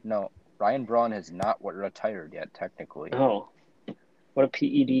playoffs? No, Ryan Braun has not retired yet, technically. Oh. What a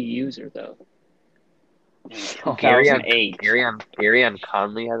PED user, though. 2008. Arian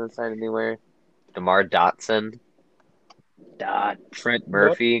Conley hasn't signed anywhere. DeMar Dotson. Trent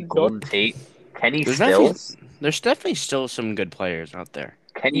Murphy. Golden Tate. Kenny Stills. There's definitely still some good players out there.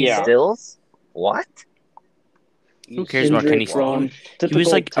 Kenny Stills? What? Who cares about Kenny Stills? He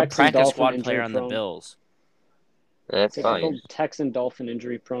was like a practice squad player on the Bills. That's typical fine. Texan Dolphin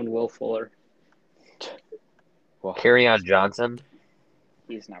injury-prone Will Fuller. Kerryon Johnson.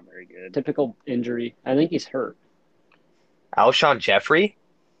 He's not very good. Typical injury. I think he's hurt. Alshon Jeffrey?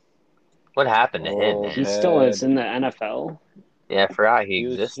 What happened to him, man? He still is in the NFL. Yeah, I forgot he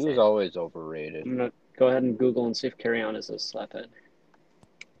existed. He was always overrated. I'm going to go ahead and Google and see if Kerryon is a slaphead.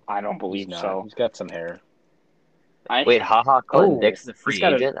 I don't believe so. He's got some hair. Wait, Clinton Dix is a free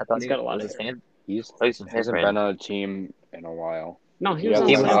agent? I thought he's got a lot of hair. He hasn't been on a team in a while. No, he was on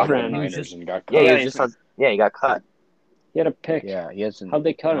San Fran. And got cut. He got cut. He had a pick. Yeah, he hasn't. How'd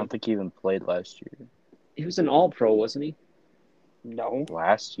they cut him? I don't think he even played last year. He was an All-Pro, wasn't he? No.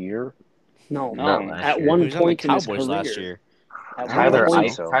 Last year? No. At one He was on point the in his Cowboys career. last year.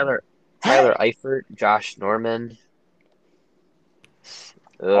 Tyler Eifert, Josh Norman.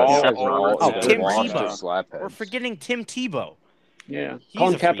 Tim Tebow. We're forgetting Tim Tebow. Yeah. He's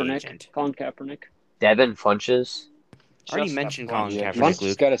Colin a free agent. Kaepernick. Devin Funches. I already mentioned Colin Kaepernick. Funch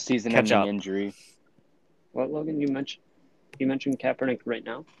Luke. got a season-ending injury. What, Logan? You mentioned Kaepernick right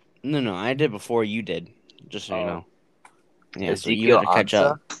now? No, I did before you did. Just so you know. Yeah, so you Ezekiel got to catch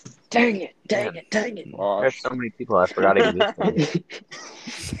up. Dang it. There's so many people I forgot to exist.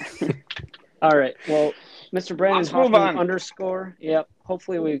 All right. Well, Mr. Brandon Let's move Hoffman on. _ Yep.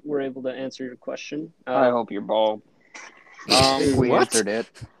 Hopefully we were able to answer your question. I hope you're bald. We answered it.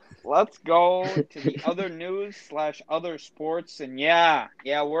 Let's go to the other news / other sports. And yeah,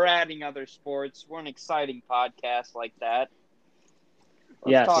 we're adding other sports. We're an exciting podcast like that.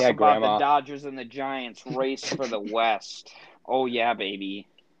 Let's talk about the Dodgers and the Giants race for the West. Oh, yeah, baby.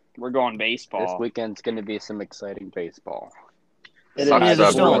 We're going baseball. This weekend's going to be some exciting baseball. It is is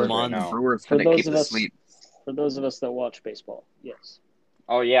still a month. month. Brewers going to keep the sweep. For those of us that watch baseball, yes.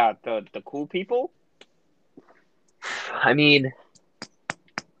 Oh, yeah, the cool people? I mean,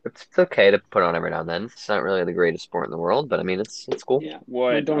 it's okay to put on every now and then. It's not really the greatest sport in the world, but I mean, it's cool. Yeah,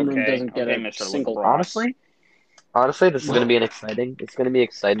 my dorm room doesn't get a single. Honestly, this is going to be an exciting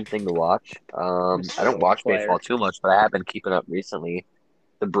thing to watch. I don't watch baseball too much, but I have been keeping up recently.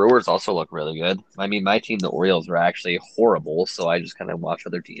 The Brewers also look really good. I mean, my team, the Orioles, were actually horrible, so I just kind of watch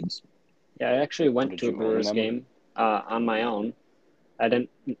other teams. Yeah, I actually went to a Brewers game on my own. I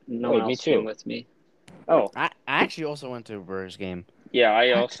didn't. No one else came with me. Oh, I actually also went to a Brewers game. Yeah,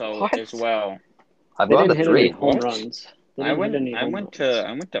 I also as well. I've gone to 3 home runs. I went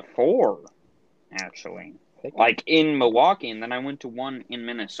to 4, actually. Like in Milwaukee, and then I went to 1 in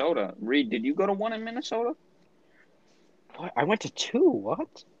Minnesota. Reed, did you go to 1 in Minnesota? What? I went to 2.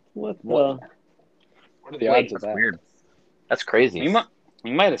 What? What are the odds of that? Weird. That's crazy.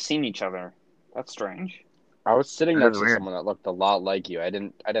 We might have seen each other. That's strange. I was sitting next to someone that looked a lot like you. I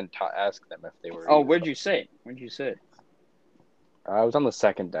didn't ask them if they were. Oh, where'd you sit? I was on the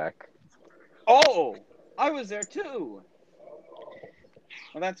second deck. Oh, I was there too.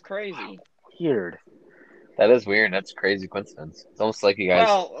 Well, that's crazy. Weird. That is weird. That's a crazy coincidence. It's almost like you guys.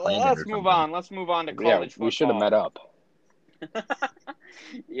 Well, let's move on. Let's move on to college football. We should have met up.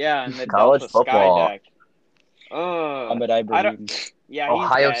 Yeah, and the college Delta football. Sky Deck.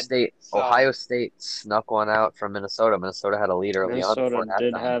 Yeah, he's dead, so. Ohio State snuck one out from Minnesota. Minnesota had a lead early on before Minnesota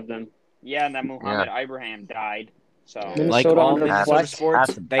did halftime. have them. Yeah, and then Muhammad Ibrahim died. So Minnesota all under Minnesota Fleck. sports,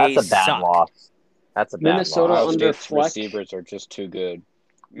 That's a bad loss. That's a bad Minnesota loss. Ohio under State's Fleck. receivers are just too good.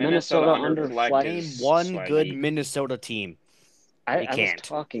 Minnesota under Fleck. Name is one swaggy. good Minnesota team. I was can't.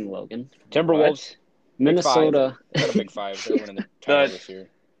 talking, Logan. Timberwolves. Minnesota. Got a big five. They're winning the title this year.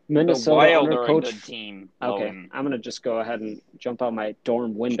 Minnesota the Wild under are coach. a good team. Okay, Logan. I'm gonna just go ahead and jump out my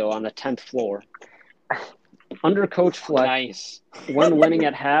dorm window on the 10th floor. Under Coach Fleck, Nice. when winning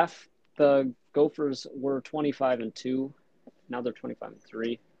at half, the Gophers were 25-2. Now they're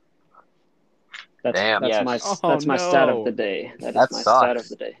 25-3. That's Damn. my Yes. that's my stat of no. the day. That That is my stat of sucks.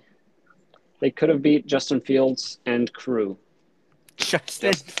 the day. They could have beat Justin Fields and crew.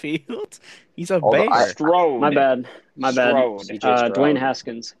 Justin Fields? He's a Although bear. Strode. My bad. Stroud. CJ Stroud. Dwayne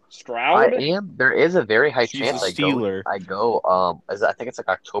Haskins. Stroud? There is a very high He's chance a Steeler. I think it's like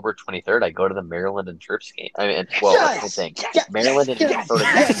October 23rd. I go to the Maryland and Terps game. I mean, same thing. Maryland and Minnesota.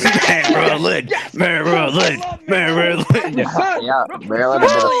 Maryland. Yeah, Maryland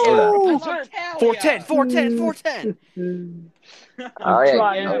and Minnesota. 410. Oh, yeah,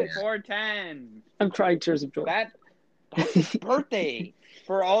 trying. oh, yeah. 410. I'm crying tears of joy. That's his birthday.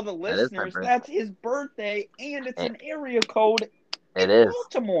 For all the That is my listeners, birthday. that's his birthday, and it's an area code It in is.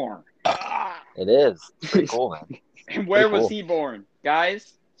 Baltimore. It is. It's pretty cool, man. And where Pretty was cool. he born?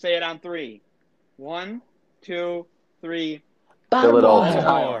 Guys, say it on 3. 1, 2, 3.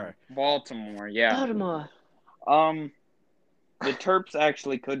 Philadelphia. Baltimore, yeah. Baltimore. The Terps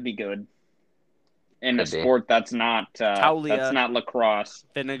actually could be good in a Could be. sport that's not Taulia. lacrosse.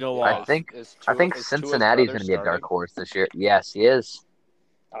 Finna go I off. think Is Cincinnati's Tua's going to be a brother dark horse this year. Yes, he is.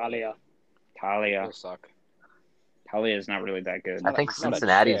 Talia. Talia. They suck. Talia is not really that good. I think Not a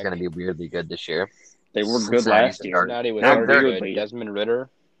Cincinnati's chick. going to be weirdly good this year. They were good Cincinnati's last a year. dark- Cincinnati was They're already weirdly- good. Desmond Ritter.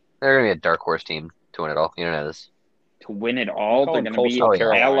 They're going to be a dark horse team to win it all. You know this. To win it all, Call they're them going to beat Coastal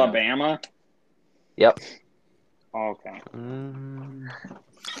Carolina. Alabama. Yep. Okay, Mm.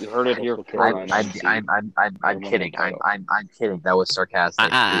 you heard it here. Coastal Carolina. I'm kidding. I'm kidding. That was sarcastic.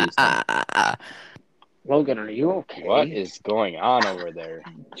 Please. Logan, are you okay? What is going on over there?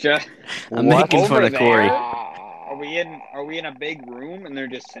 Just I'm making fun over of Corey. there? Are we in a big room and they're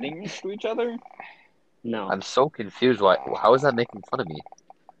just sitting next to each other? No. I'm so confused. How is that making fun of me?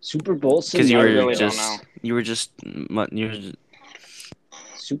 Super Bowl Because you I were really don't just know. you were just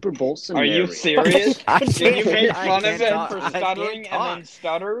Super Bowl Are scenario. you serious? I Did you make can't- fun I of can't him talk. for I can't stuttering and talk. then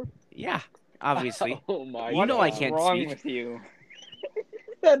stutter? Yeah, obviously. Oh my You know I What's can't wrong speak. with you?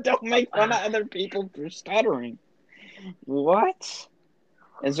 Don't make fun of other people for stuttering. What?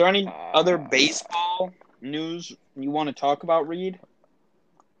 Is there any other baseball news you want to talk about, Reed?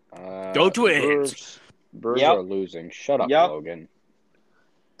 Go Twins. Brewers Yep. are losing. Shut up, Yep. Logan.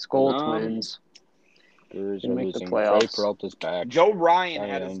 Skull Um, Twins. Brewers Didn't are make the losing. playoffs. Trey Peralta's back. Joe Ryan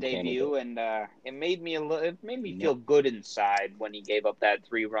had Young his candidate. debut, and it made me feel good inside when he gave up that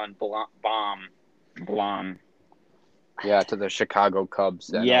 3-run bomb. Yeah, to the Chicago Cubs.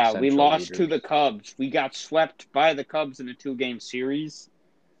 the NL Yeah, we Central lost to leaders. the Cubs. We got swept by the Cubs in a 2-game series.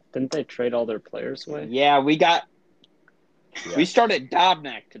 Didn't they trade all their players away? Yeah, we Yeah. started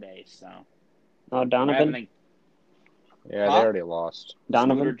Dobnak today, so Oh, we're Donovan. having Yeah, Huh? they already lost. Scooter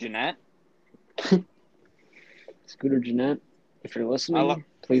Donovan. Jeanette. Scooter Jeanette. If you're listening, lo-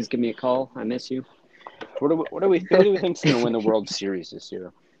 please give me a call. I miss you. Who do we think's going to win the World Series this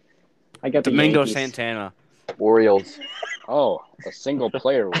year? I got the Domingo Yankees. Santana. Orioles. Oh, a single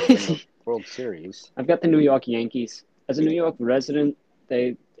player will win the World Series. I've got the New York Yankees. As a New York resident,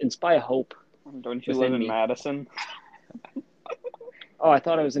 they inspire hope. Don't you Within live in me. Madison? Oh, I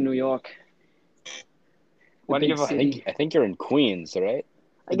thought I was in New York. The Why do you big have a- city. I think you're in Queens, right?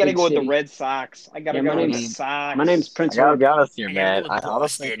 I gotta big go with the city. Red Sox. I gotta Yeah, go my with the name's- Sox. My name's I Prince gotta Herb. be honest here, I gotta man. go with I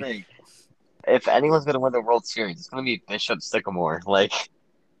honestly Boston. think if anyone's gonna win the World Series, it's gonna be Bishop Sycamore. Like,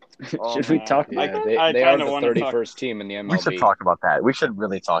 Oh, Should we man. talk Yeah, about they are kinda the wanna 31st team in the MLB. we should talk about that. We should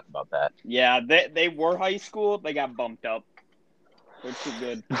really talk about that. Yeah, they were high school. They got bumped up. They're too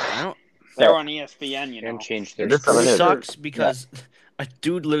good. I don't. They're on ESPN, you know. And changed their This It other sport. news. sucks because a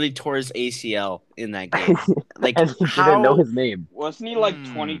dude literally tore his ACL in that game. Like And he how? didn't know his name. Wasn't he like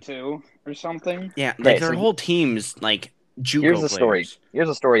Hmm. 22 or something? Yeah, like Okay, their so whole team's like JUCO Here's the story. players. Here's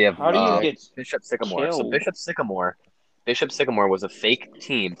the story of How do you get Bishop Sycamore. So killed? Bishop Sycamore was a fake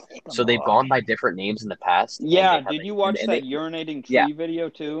team. So they've gone by different names in the past. and Yeah, they did haven't- you watch and that they- urinating tree Yeah. video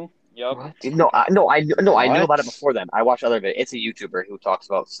too? Yep. What? I knew What? about it before then. I watched other videos. It's a YouTuber who talks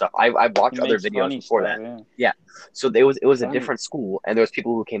about stuff. I watched He other makes videos funny before stuff, that. yeah. So it was a Funny. different school, and there was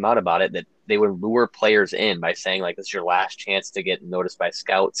people who came out about it that they would lure players in by saying like this is your last chance to get noticed by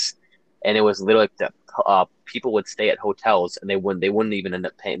scouts, and it was literally like the people would stay at hotels and they wouldn't even end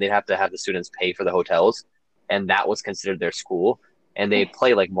up paying. They'd have to have the students pay for the hotels, and that was considered their school. And they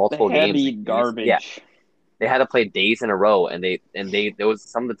play like They multiple had to games. eat garbage. They had to play days in a row, and they there was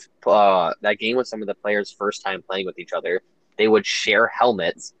some of the that game was some of the players' first time playing with each other. They would share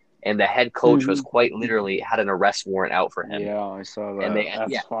helmets, and the head coach was quite literally had an arrest warrant out for him. Yeah, I saw that. And they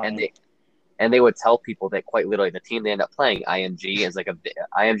That's funny. and they would tell people that quite literally the team they end up playing IMG is like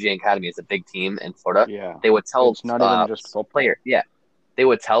IMG Academy is a big team in Florida. Yeah. They would tell It's not even just football. they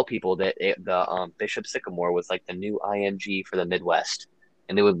would tell people that the Bishop Sycamore was like the new IMG for the Midwest,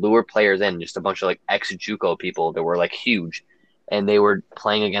 and they would lure players in, just a bunch of like ex-JUCO people that were like huge, and they were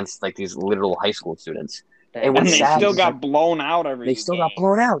playing against like these literal high school students. And And what's they sad still is, got like, blown out every they still game. got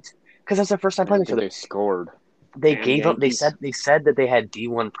blown out because that's their first time playing each other. They scored. They Damn gave up. They Yankees. said that they had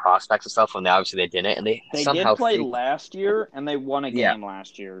D1 prospects and stuff when obviously they didn't, and they They somehow did play faked. last year, and they won a game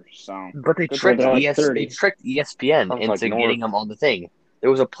last year. So, But they Good tricked for them. Like 30. They tricked ESPN Sounds into like North. getting them on the thing. There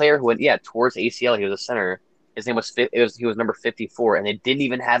was a player who went towards ACL. He was a center. His name was he was number 54, and they didn't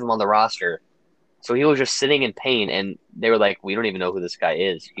even have him on the roster. So he was just sitting in pain, and they were like, "We don't even know who this guy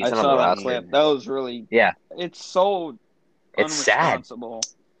is. He's I not on the saw that roster." clip. That was really. Yeah, It's so it's sad. unresponsible.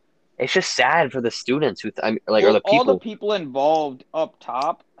 It's just sad for the students who or Well, the all the people. people involved up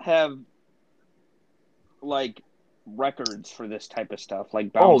top have like records for this type of stuff,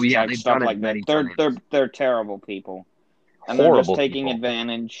 like bounce check they've stuff done it like that. many They're times. they're terrible people, and they're just Horrible taking people.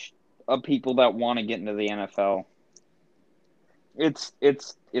 advantage of people that want to get into the NFL. It's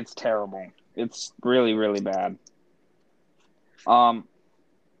terrible. It's really, really bad.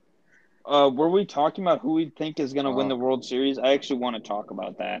 Were we talking about who we think is going to win the World Series? I actually want to talk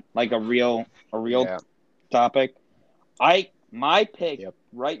about that, like a real Yeah. topic. My pick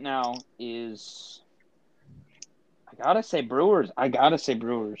right now is I gotta say Brewers. I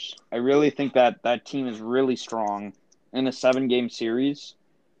really think that team is really strong in a 7-game series.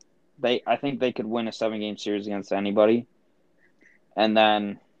 I think they could win a 7-game series against anybody. And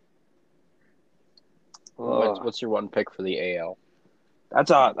then What's your one pick for the AL?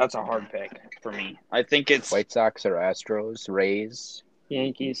 that's a hard pick for me. I think it's White Sox or Astros, Rays.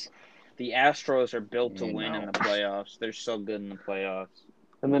 Yankees. the Astros are built to win in the playoffs. They're so good in the playoffs.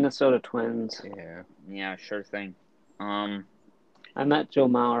 The Minnesota Twins. Yeah. Yeah, sure thing. I met Joe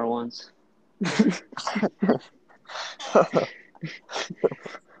Mauer once.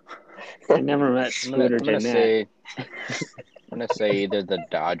 I never met Scooter Jeanette. I'm gonna say either the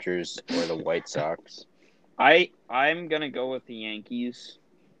Dodgers or the White Sox. I'm gonna go with the Yankees.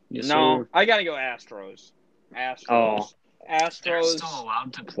 Yes, No, sir. I gotta go Astros. Oh. They're Astros. still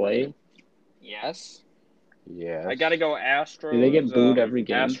allowed to play? Yes. Yes. I gotta go Astros. Do they get booed every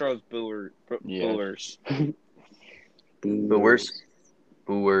game? Astros booers.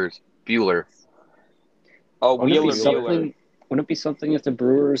 Booers. Bueller. Oh, Wouldn't Bueller. it be something if the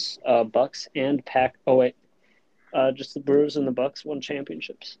Brewers, Bucks, and Pack? Oh wait, just the Brewers and the Bucks won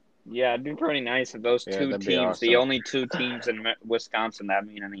championships. Yeah, it'd be pretty nice if those two that'd be teams, awesome. the only two teams in Wisconsin that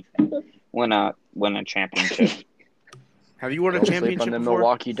mean anything, win a championship. Have you won a Don't sleep championship on the before?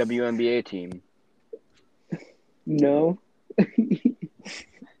 Milwaukee WNBA team. No.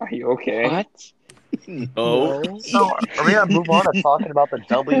 Are you okay? What? No. So are we gonna move on to talking about the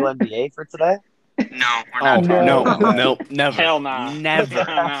WNBA for today? No, we're not. No, never. Hell nah. Never.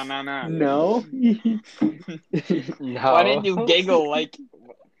 No. No. No. Why didn't you giggle like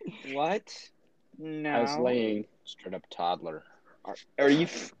what? No. I was laying. Straight up toddler. Are you?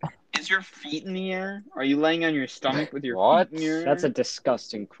 Is your feet in the air? Are you laying on your stomach with your feet in the air? That's a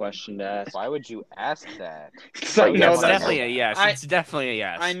disgusting question to ask. Why would you ask that? So Right, no, It's that's definitely a yes. It's definitely a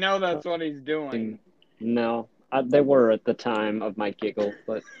yes. I know that's what he's doing. No, they were at the time of my giggle,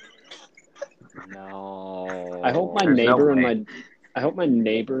 but No. I hope my There's no neighbor way. I hope my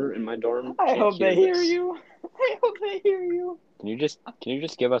neighbor in my dorm. I can't hope they hear this. you. I hope they hear you. Can you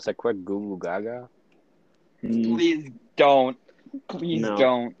just give us a quick Goo Gaga? Please don't. Please No.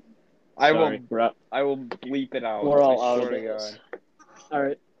 don't. Sorry, I will bleep it out. we're all I out swear of to this. God. All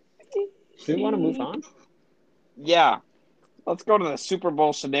right. Do we want to move on? Yeah. Let's go to the Super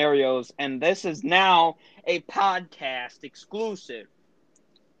Bowl scenarios, and this is now a podcast exclusive.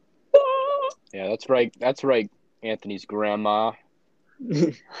 Yeah, that's right. That's right, Anthony's grandma.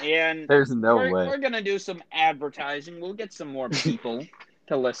 And There's no way. we're gonna do some advertising. We'll get some more people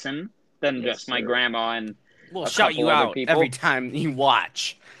to listen than Yes, just my sir. grandma We'll a shout you couple other out people. every time you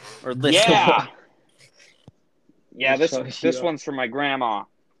watch or listen. Yeah. Yeah, We'll shout you this out. one's for my grandma.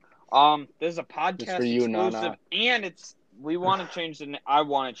 This is a podcast for you, exclusive, Nana. and we want to change the. I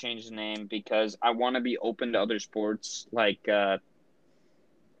want to change the name because I want to be open to other sports like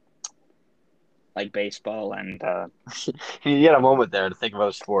baseball and. You get a moment there to think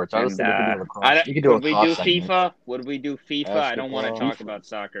about sports. And, Honestly, we could do lacrosse. You could do a would we do lacrosse segment. FIFA? Would we do FIFA? I don't want to Basketball. talk about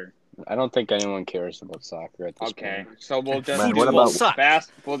soccer. I don't think anyone cares about soccer at this Okay, point. so we'll just Man, do what about-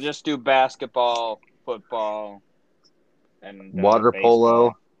 we'll just do basketball, football, and Water baseball.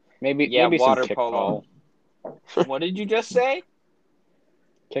 polo. Maybe water some polo. kickball. What did you just say?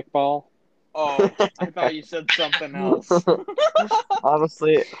 Kickball. Oh, I thought you said something else.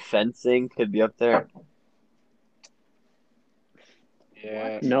 Honestly, fencing could be up there.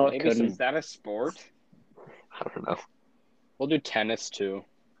 Yeah. No, it maybe couldn't. Is that a sport? I don't know. We'll do tennis too.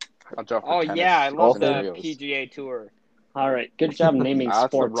 I'll drop for Oh tennis. yeah, I love Golf the scenarios. PGA Tour. All right, good job naming That's the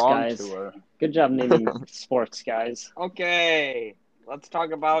sports, wrong guys. tour. Good job naming sports, guys. Okay, let's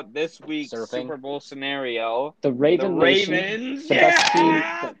talk about this week's Surfing. Super Bowl scenario. The Raven The Nation, Ravens,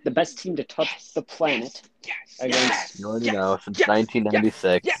 the best team to touch the planet against You already know since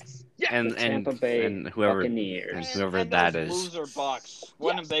 1996. And the Tampa Bay and whoever Buccaneers. and whoever and that those is. loser Bucks.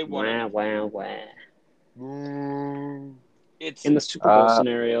 When have they won? Wah, wah, wah. It's In the Super Bowl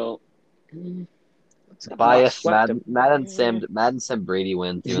scenario, Bias, swept Madden Sam Brady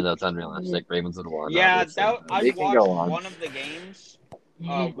wins, even though it's unrealistic. Ravens would have won. yeah. Obviously. I They can watched go on. one of the games,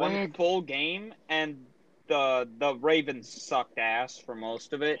 one full game, and the Ravens sucked ass for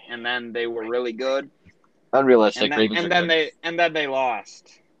most of it, and then they were really good, Unrealistic. and Ravens are good. then they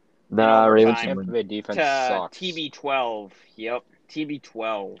lost. Nah, Ravens overtime. are good. Tampa Bay defense To sucks. TB12. Yep,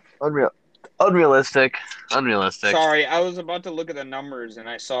 TB12. Unrealistic. Sorry, I was about to look at the numbers and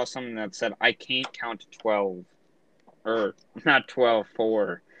I saw something that said I can't count to 12. Or not 12,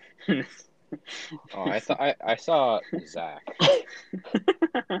 4. Oh, I saw Zach.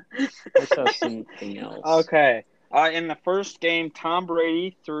 I saw something else. Okay. In the first game, Tom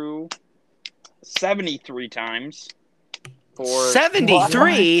Brady threw 73 times. For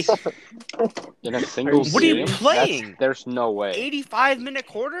 73? In a single What are you game? playing? There's no way. 85-minute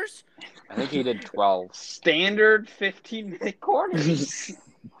quarters? I think he did 12. Standard 15-minute quarters.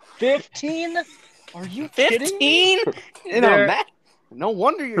 15? Are you kidding 15? No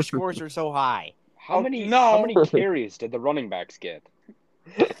wonder your scores are so high. How many carries did the running backs get?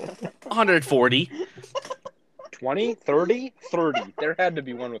 140. 20? 30? 30. There had to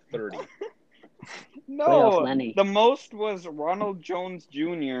be one with 30. No, Playoff Lenny. the most was Ronald Jones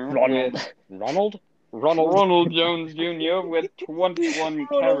Jr. Ronald Jones Jr. with 21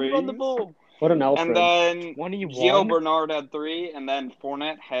 carries. What an Alfred. And then 21? Gio Bernard had 3, and then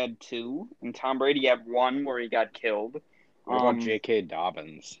Fournette had 2, and Tom Brady had 1 where he got killed. What about J.K.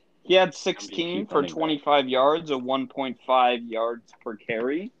 Dobbins? He had 16 for 25 yards, a 1.5 yards per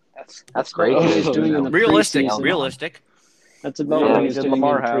carry. That's great. what he's doing in the Realistic. preseason. Realistic. That's about Yeah, what he he's did doing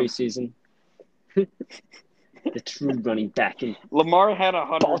Lamar in the have. preseason. The true running back in Lamar had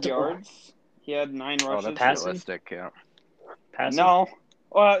 100 Baltimore. yards. He had 9 Oh, rushes. that's Passing? realistic, yeah. passing. No.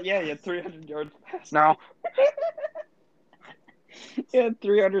 Well, yeah, he had 300 yards passing. No. He had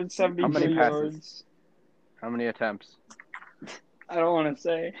 373 How many passes? yards. How many attempts? I don't want to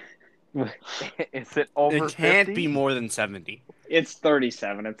say. Is it over It can't 50? be more than 70. It's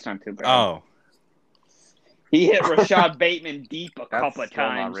 37. It's not too bad. Oh. He hit Rashad Bateman deep a That's couple still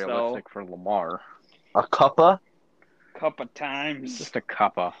times, not though. realistic for Lamar. A cuppa? Couple times. Just a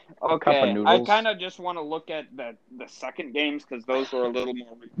cuppa. Okay, Cup of I noodles. kind of just want to look at the second games because those were a little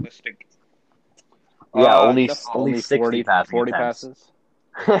more realistic. Yeah, only the- 60 40 passing attempts. passes.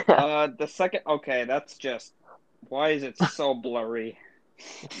 The second. Okay, that's just. Why is it so blurry?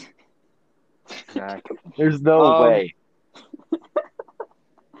 Zach. There's no way.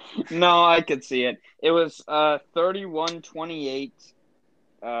 No, I could see it. It was 31-28.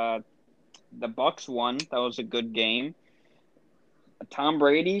 The Bucks won. That was a good game. Tom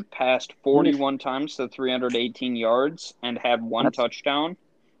Brady passed 41 times to 318 yards and had 1 touchdown.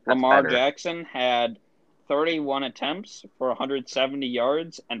 That's Lamar better. Jackson had 31 attempts for 170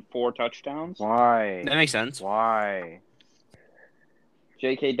 yards and 4 touchdowns. Why? That makes sense. Why?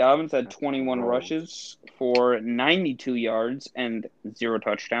 J.K. Dobbins had 21 gross. rushes for 92 yards and 0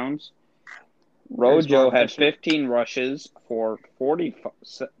 touchdowns. Rojo had 15 rushes for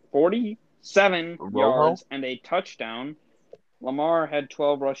 47 yards and a touchdown. Lamar had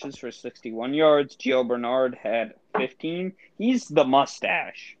 12 rushes for 61 yards. Gio Bernard had 15. He's the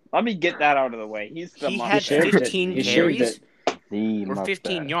mustache. Let me get that out of the way. He's the He had mustache. 15 He shaved carries it. The or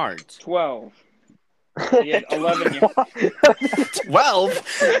 15 mustache. yards. 12. He had 11 yards. 12?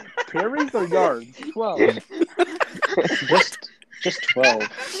 Carries or yards? 12. Just 12.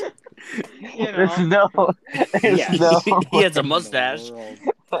 You There's know, Yes. He has a mustache.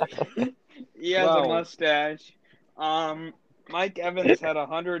 he has a mustache. Mike Evans had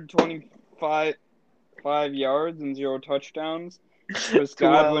 125 yards and 0 touchdowns. Chris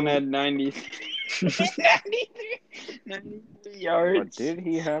Godwin had 93 yards. But did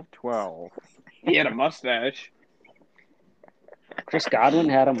he have 12? He had a mustache. Chris Godwin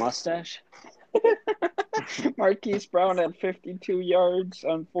had a mustache? Marquise Brown had 52 yards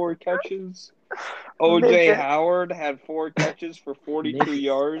on 4 catches. O.J. Howard had 4 catches for 42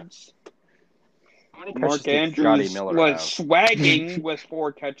 yards. Mark Andrews was swagging with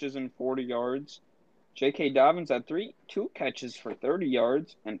 4 catches and 40 yards. J.K. Dobbins had 2 catches for 30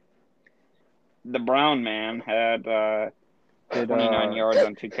 yards. And the Brown man had 29 yards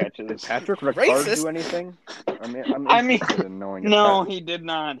on 2 catches. Did Patrick Ricard do anything? I'm interested in knowing. No, he did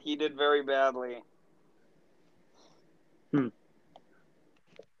not. He did very badly.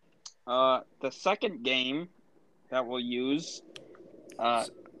 The second game that we'll use,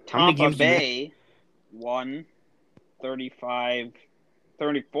 Tampa Bay won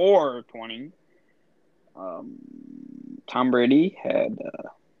 34-20. Tom Brady had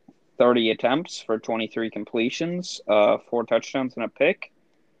 30 attempts for 23 completions, 4 touchdowns and a pick.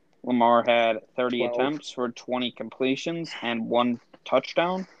 Lamar had 30 attempts for 20 completions and 1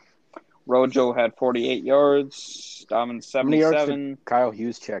 touchdown. Rojo had 48 yards. Dobbins 77. How many yards did Kyle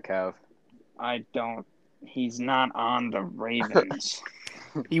Juszczyk have? I don't. He's not on the Ravens.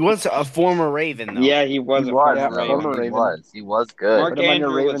 He was a former Raven, though. Yeah, he was a former Raven. He was good. Mark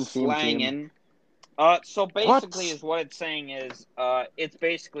Andrews was slanging. So basically, is what it's saying is, it's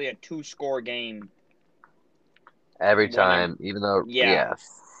basically a 2-score game every time, even though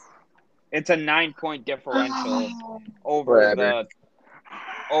it's a 9-point differential over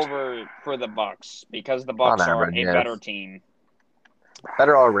for the Bucks because the Bucks are a better team.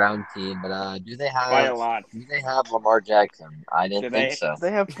 Better all-around team, but do they have by a lot? Do they have Lamar Jackson? I didn't think so. Do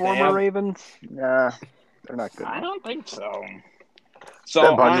they have former Ravens? Nah, they're not good. I don't think so. So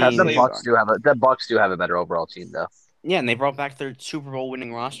the Bucks do have a better overall team, though. Yeah, and they brought back their Super Bowl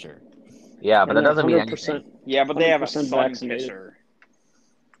winning roster. Yeah, but that doesn't mean anything. Yeah, but they have a sun kisser.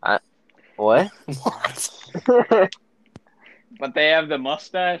 What? What? But they have the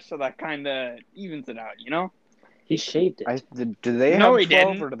mustache, so that kind of evens it out, you know? He shaved it. Do they have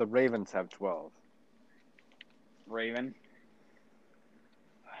 12 or do the Ravens have 12? Raven.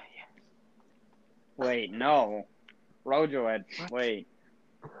 Wait, no. Rojo had. Wait.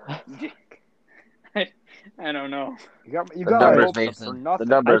 I don't know. You got the numbers, Mason. The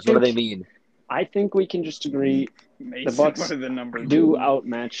numbers, what do they mean? I think we can just agree Mason, the Bucks what are the numbers do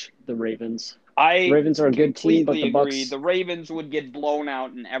outmatch the Ravens. The Ravens are a good team, but the Bucks agree. The Ravens would get blown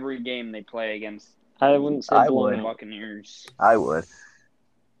out in every game they play against. I wouldn't say blown out. Buccaneers. I would.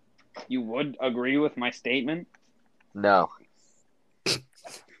 You would agree with my statement? No.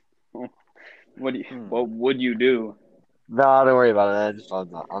 What would you do? No, don't worry about it. Just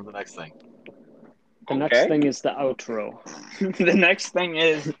on the next thing. The next thing is the outro. The next thing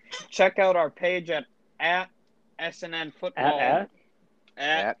is check out our page at SNN Football.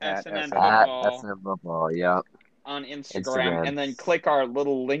 At SNN Football. At SNN Football, yeah. On Instagram, and then click our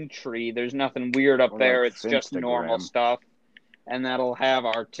little link tree. There's nothing weird up there. It's just normal stuff. And that'll have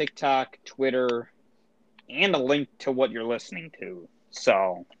our TikTok, Twitter, and a link to what you're listening to.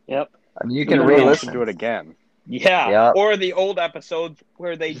 So, yep. I mean, you can re-listen to it again. Yeah, or the old episodes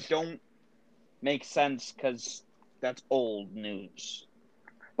where they don't make sense because that's old news.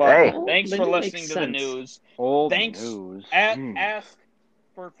 But thanks for listening to the news. Thanks. News. Ask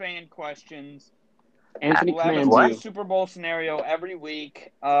for fan questions. Anthony commands you. Super Bowl scenario every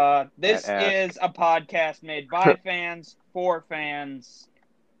week. This is a podcast made by fans for fans.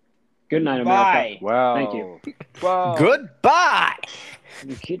 Good night, America. Wow. Thank you. Wow. Goodbye.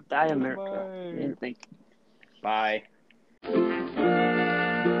 Goodbye, America. Thank you. Bye.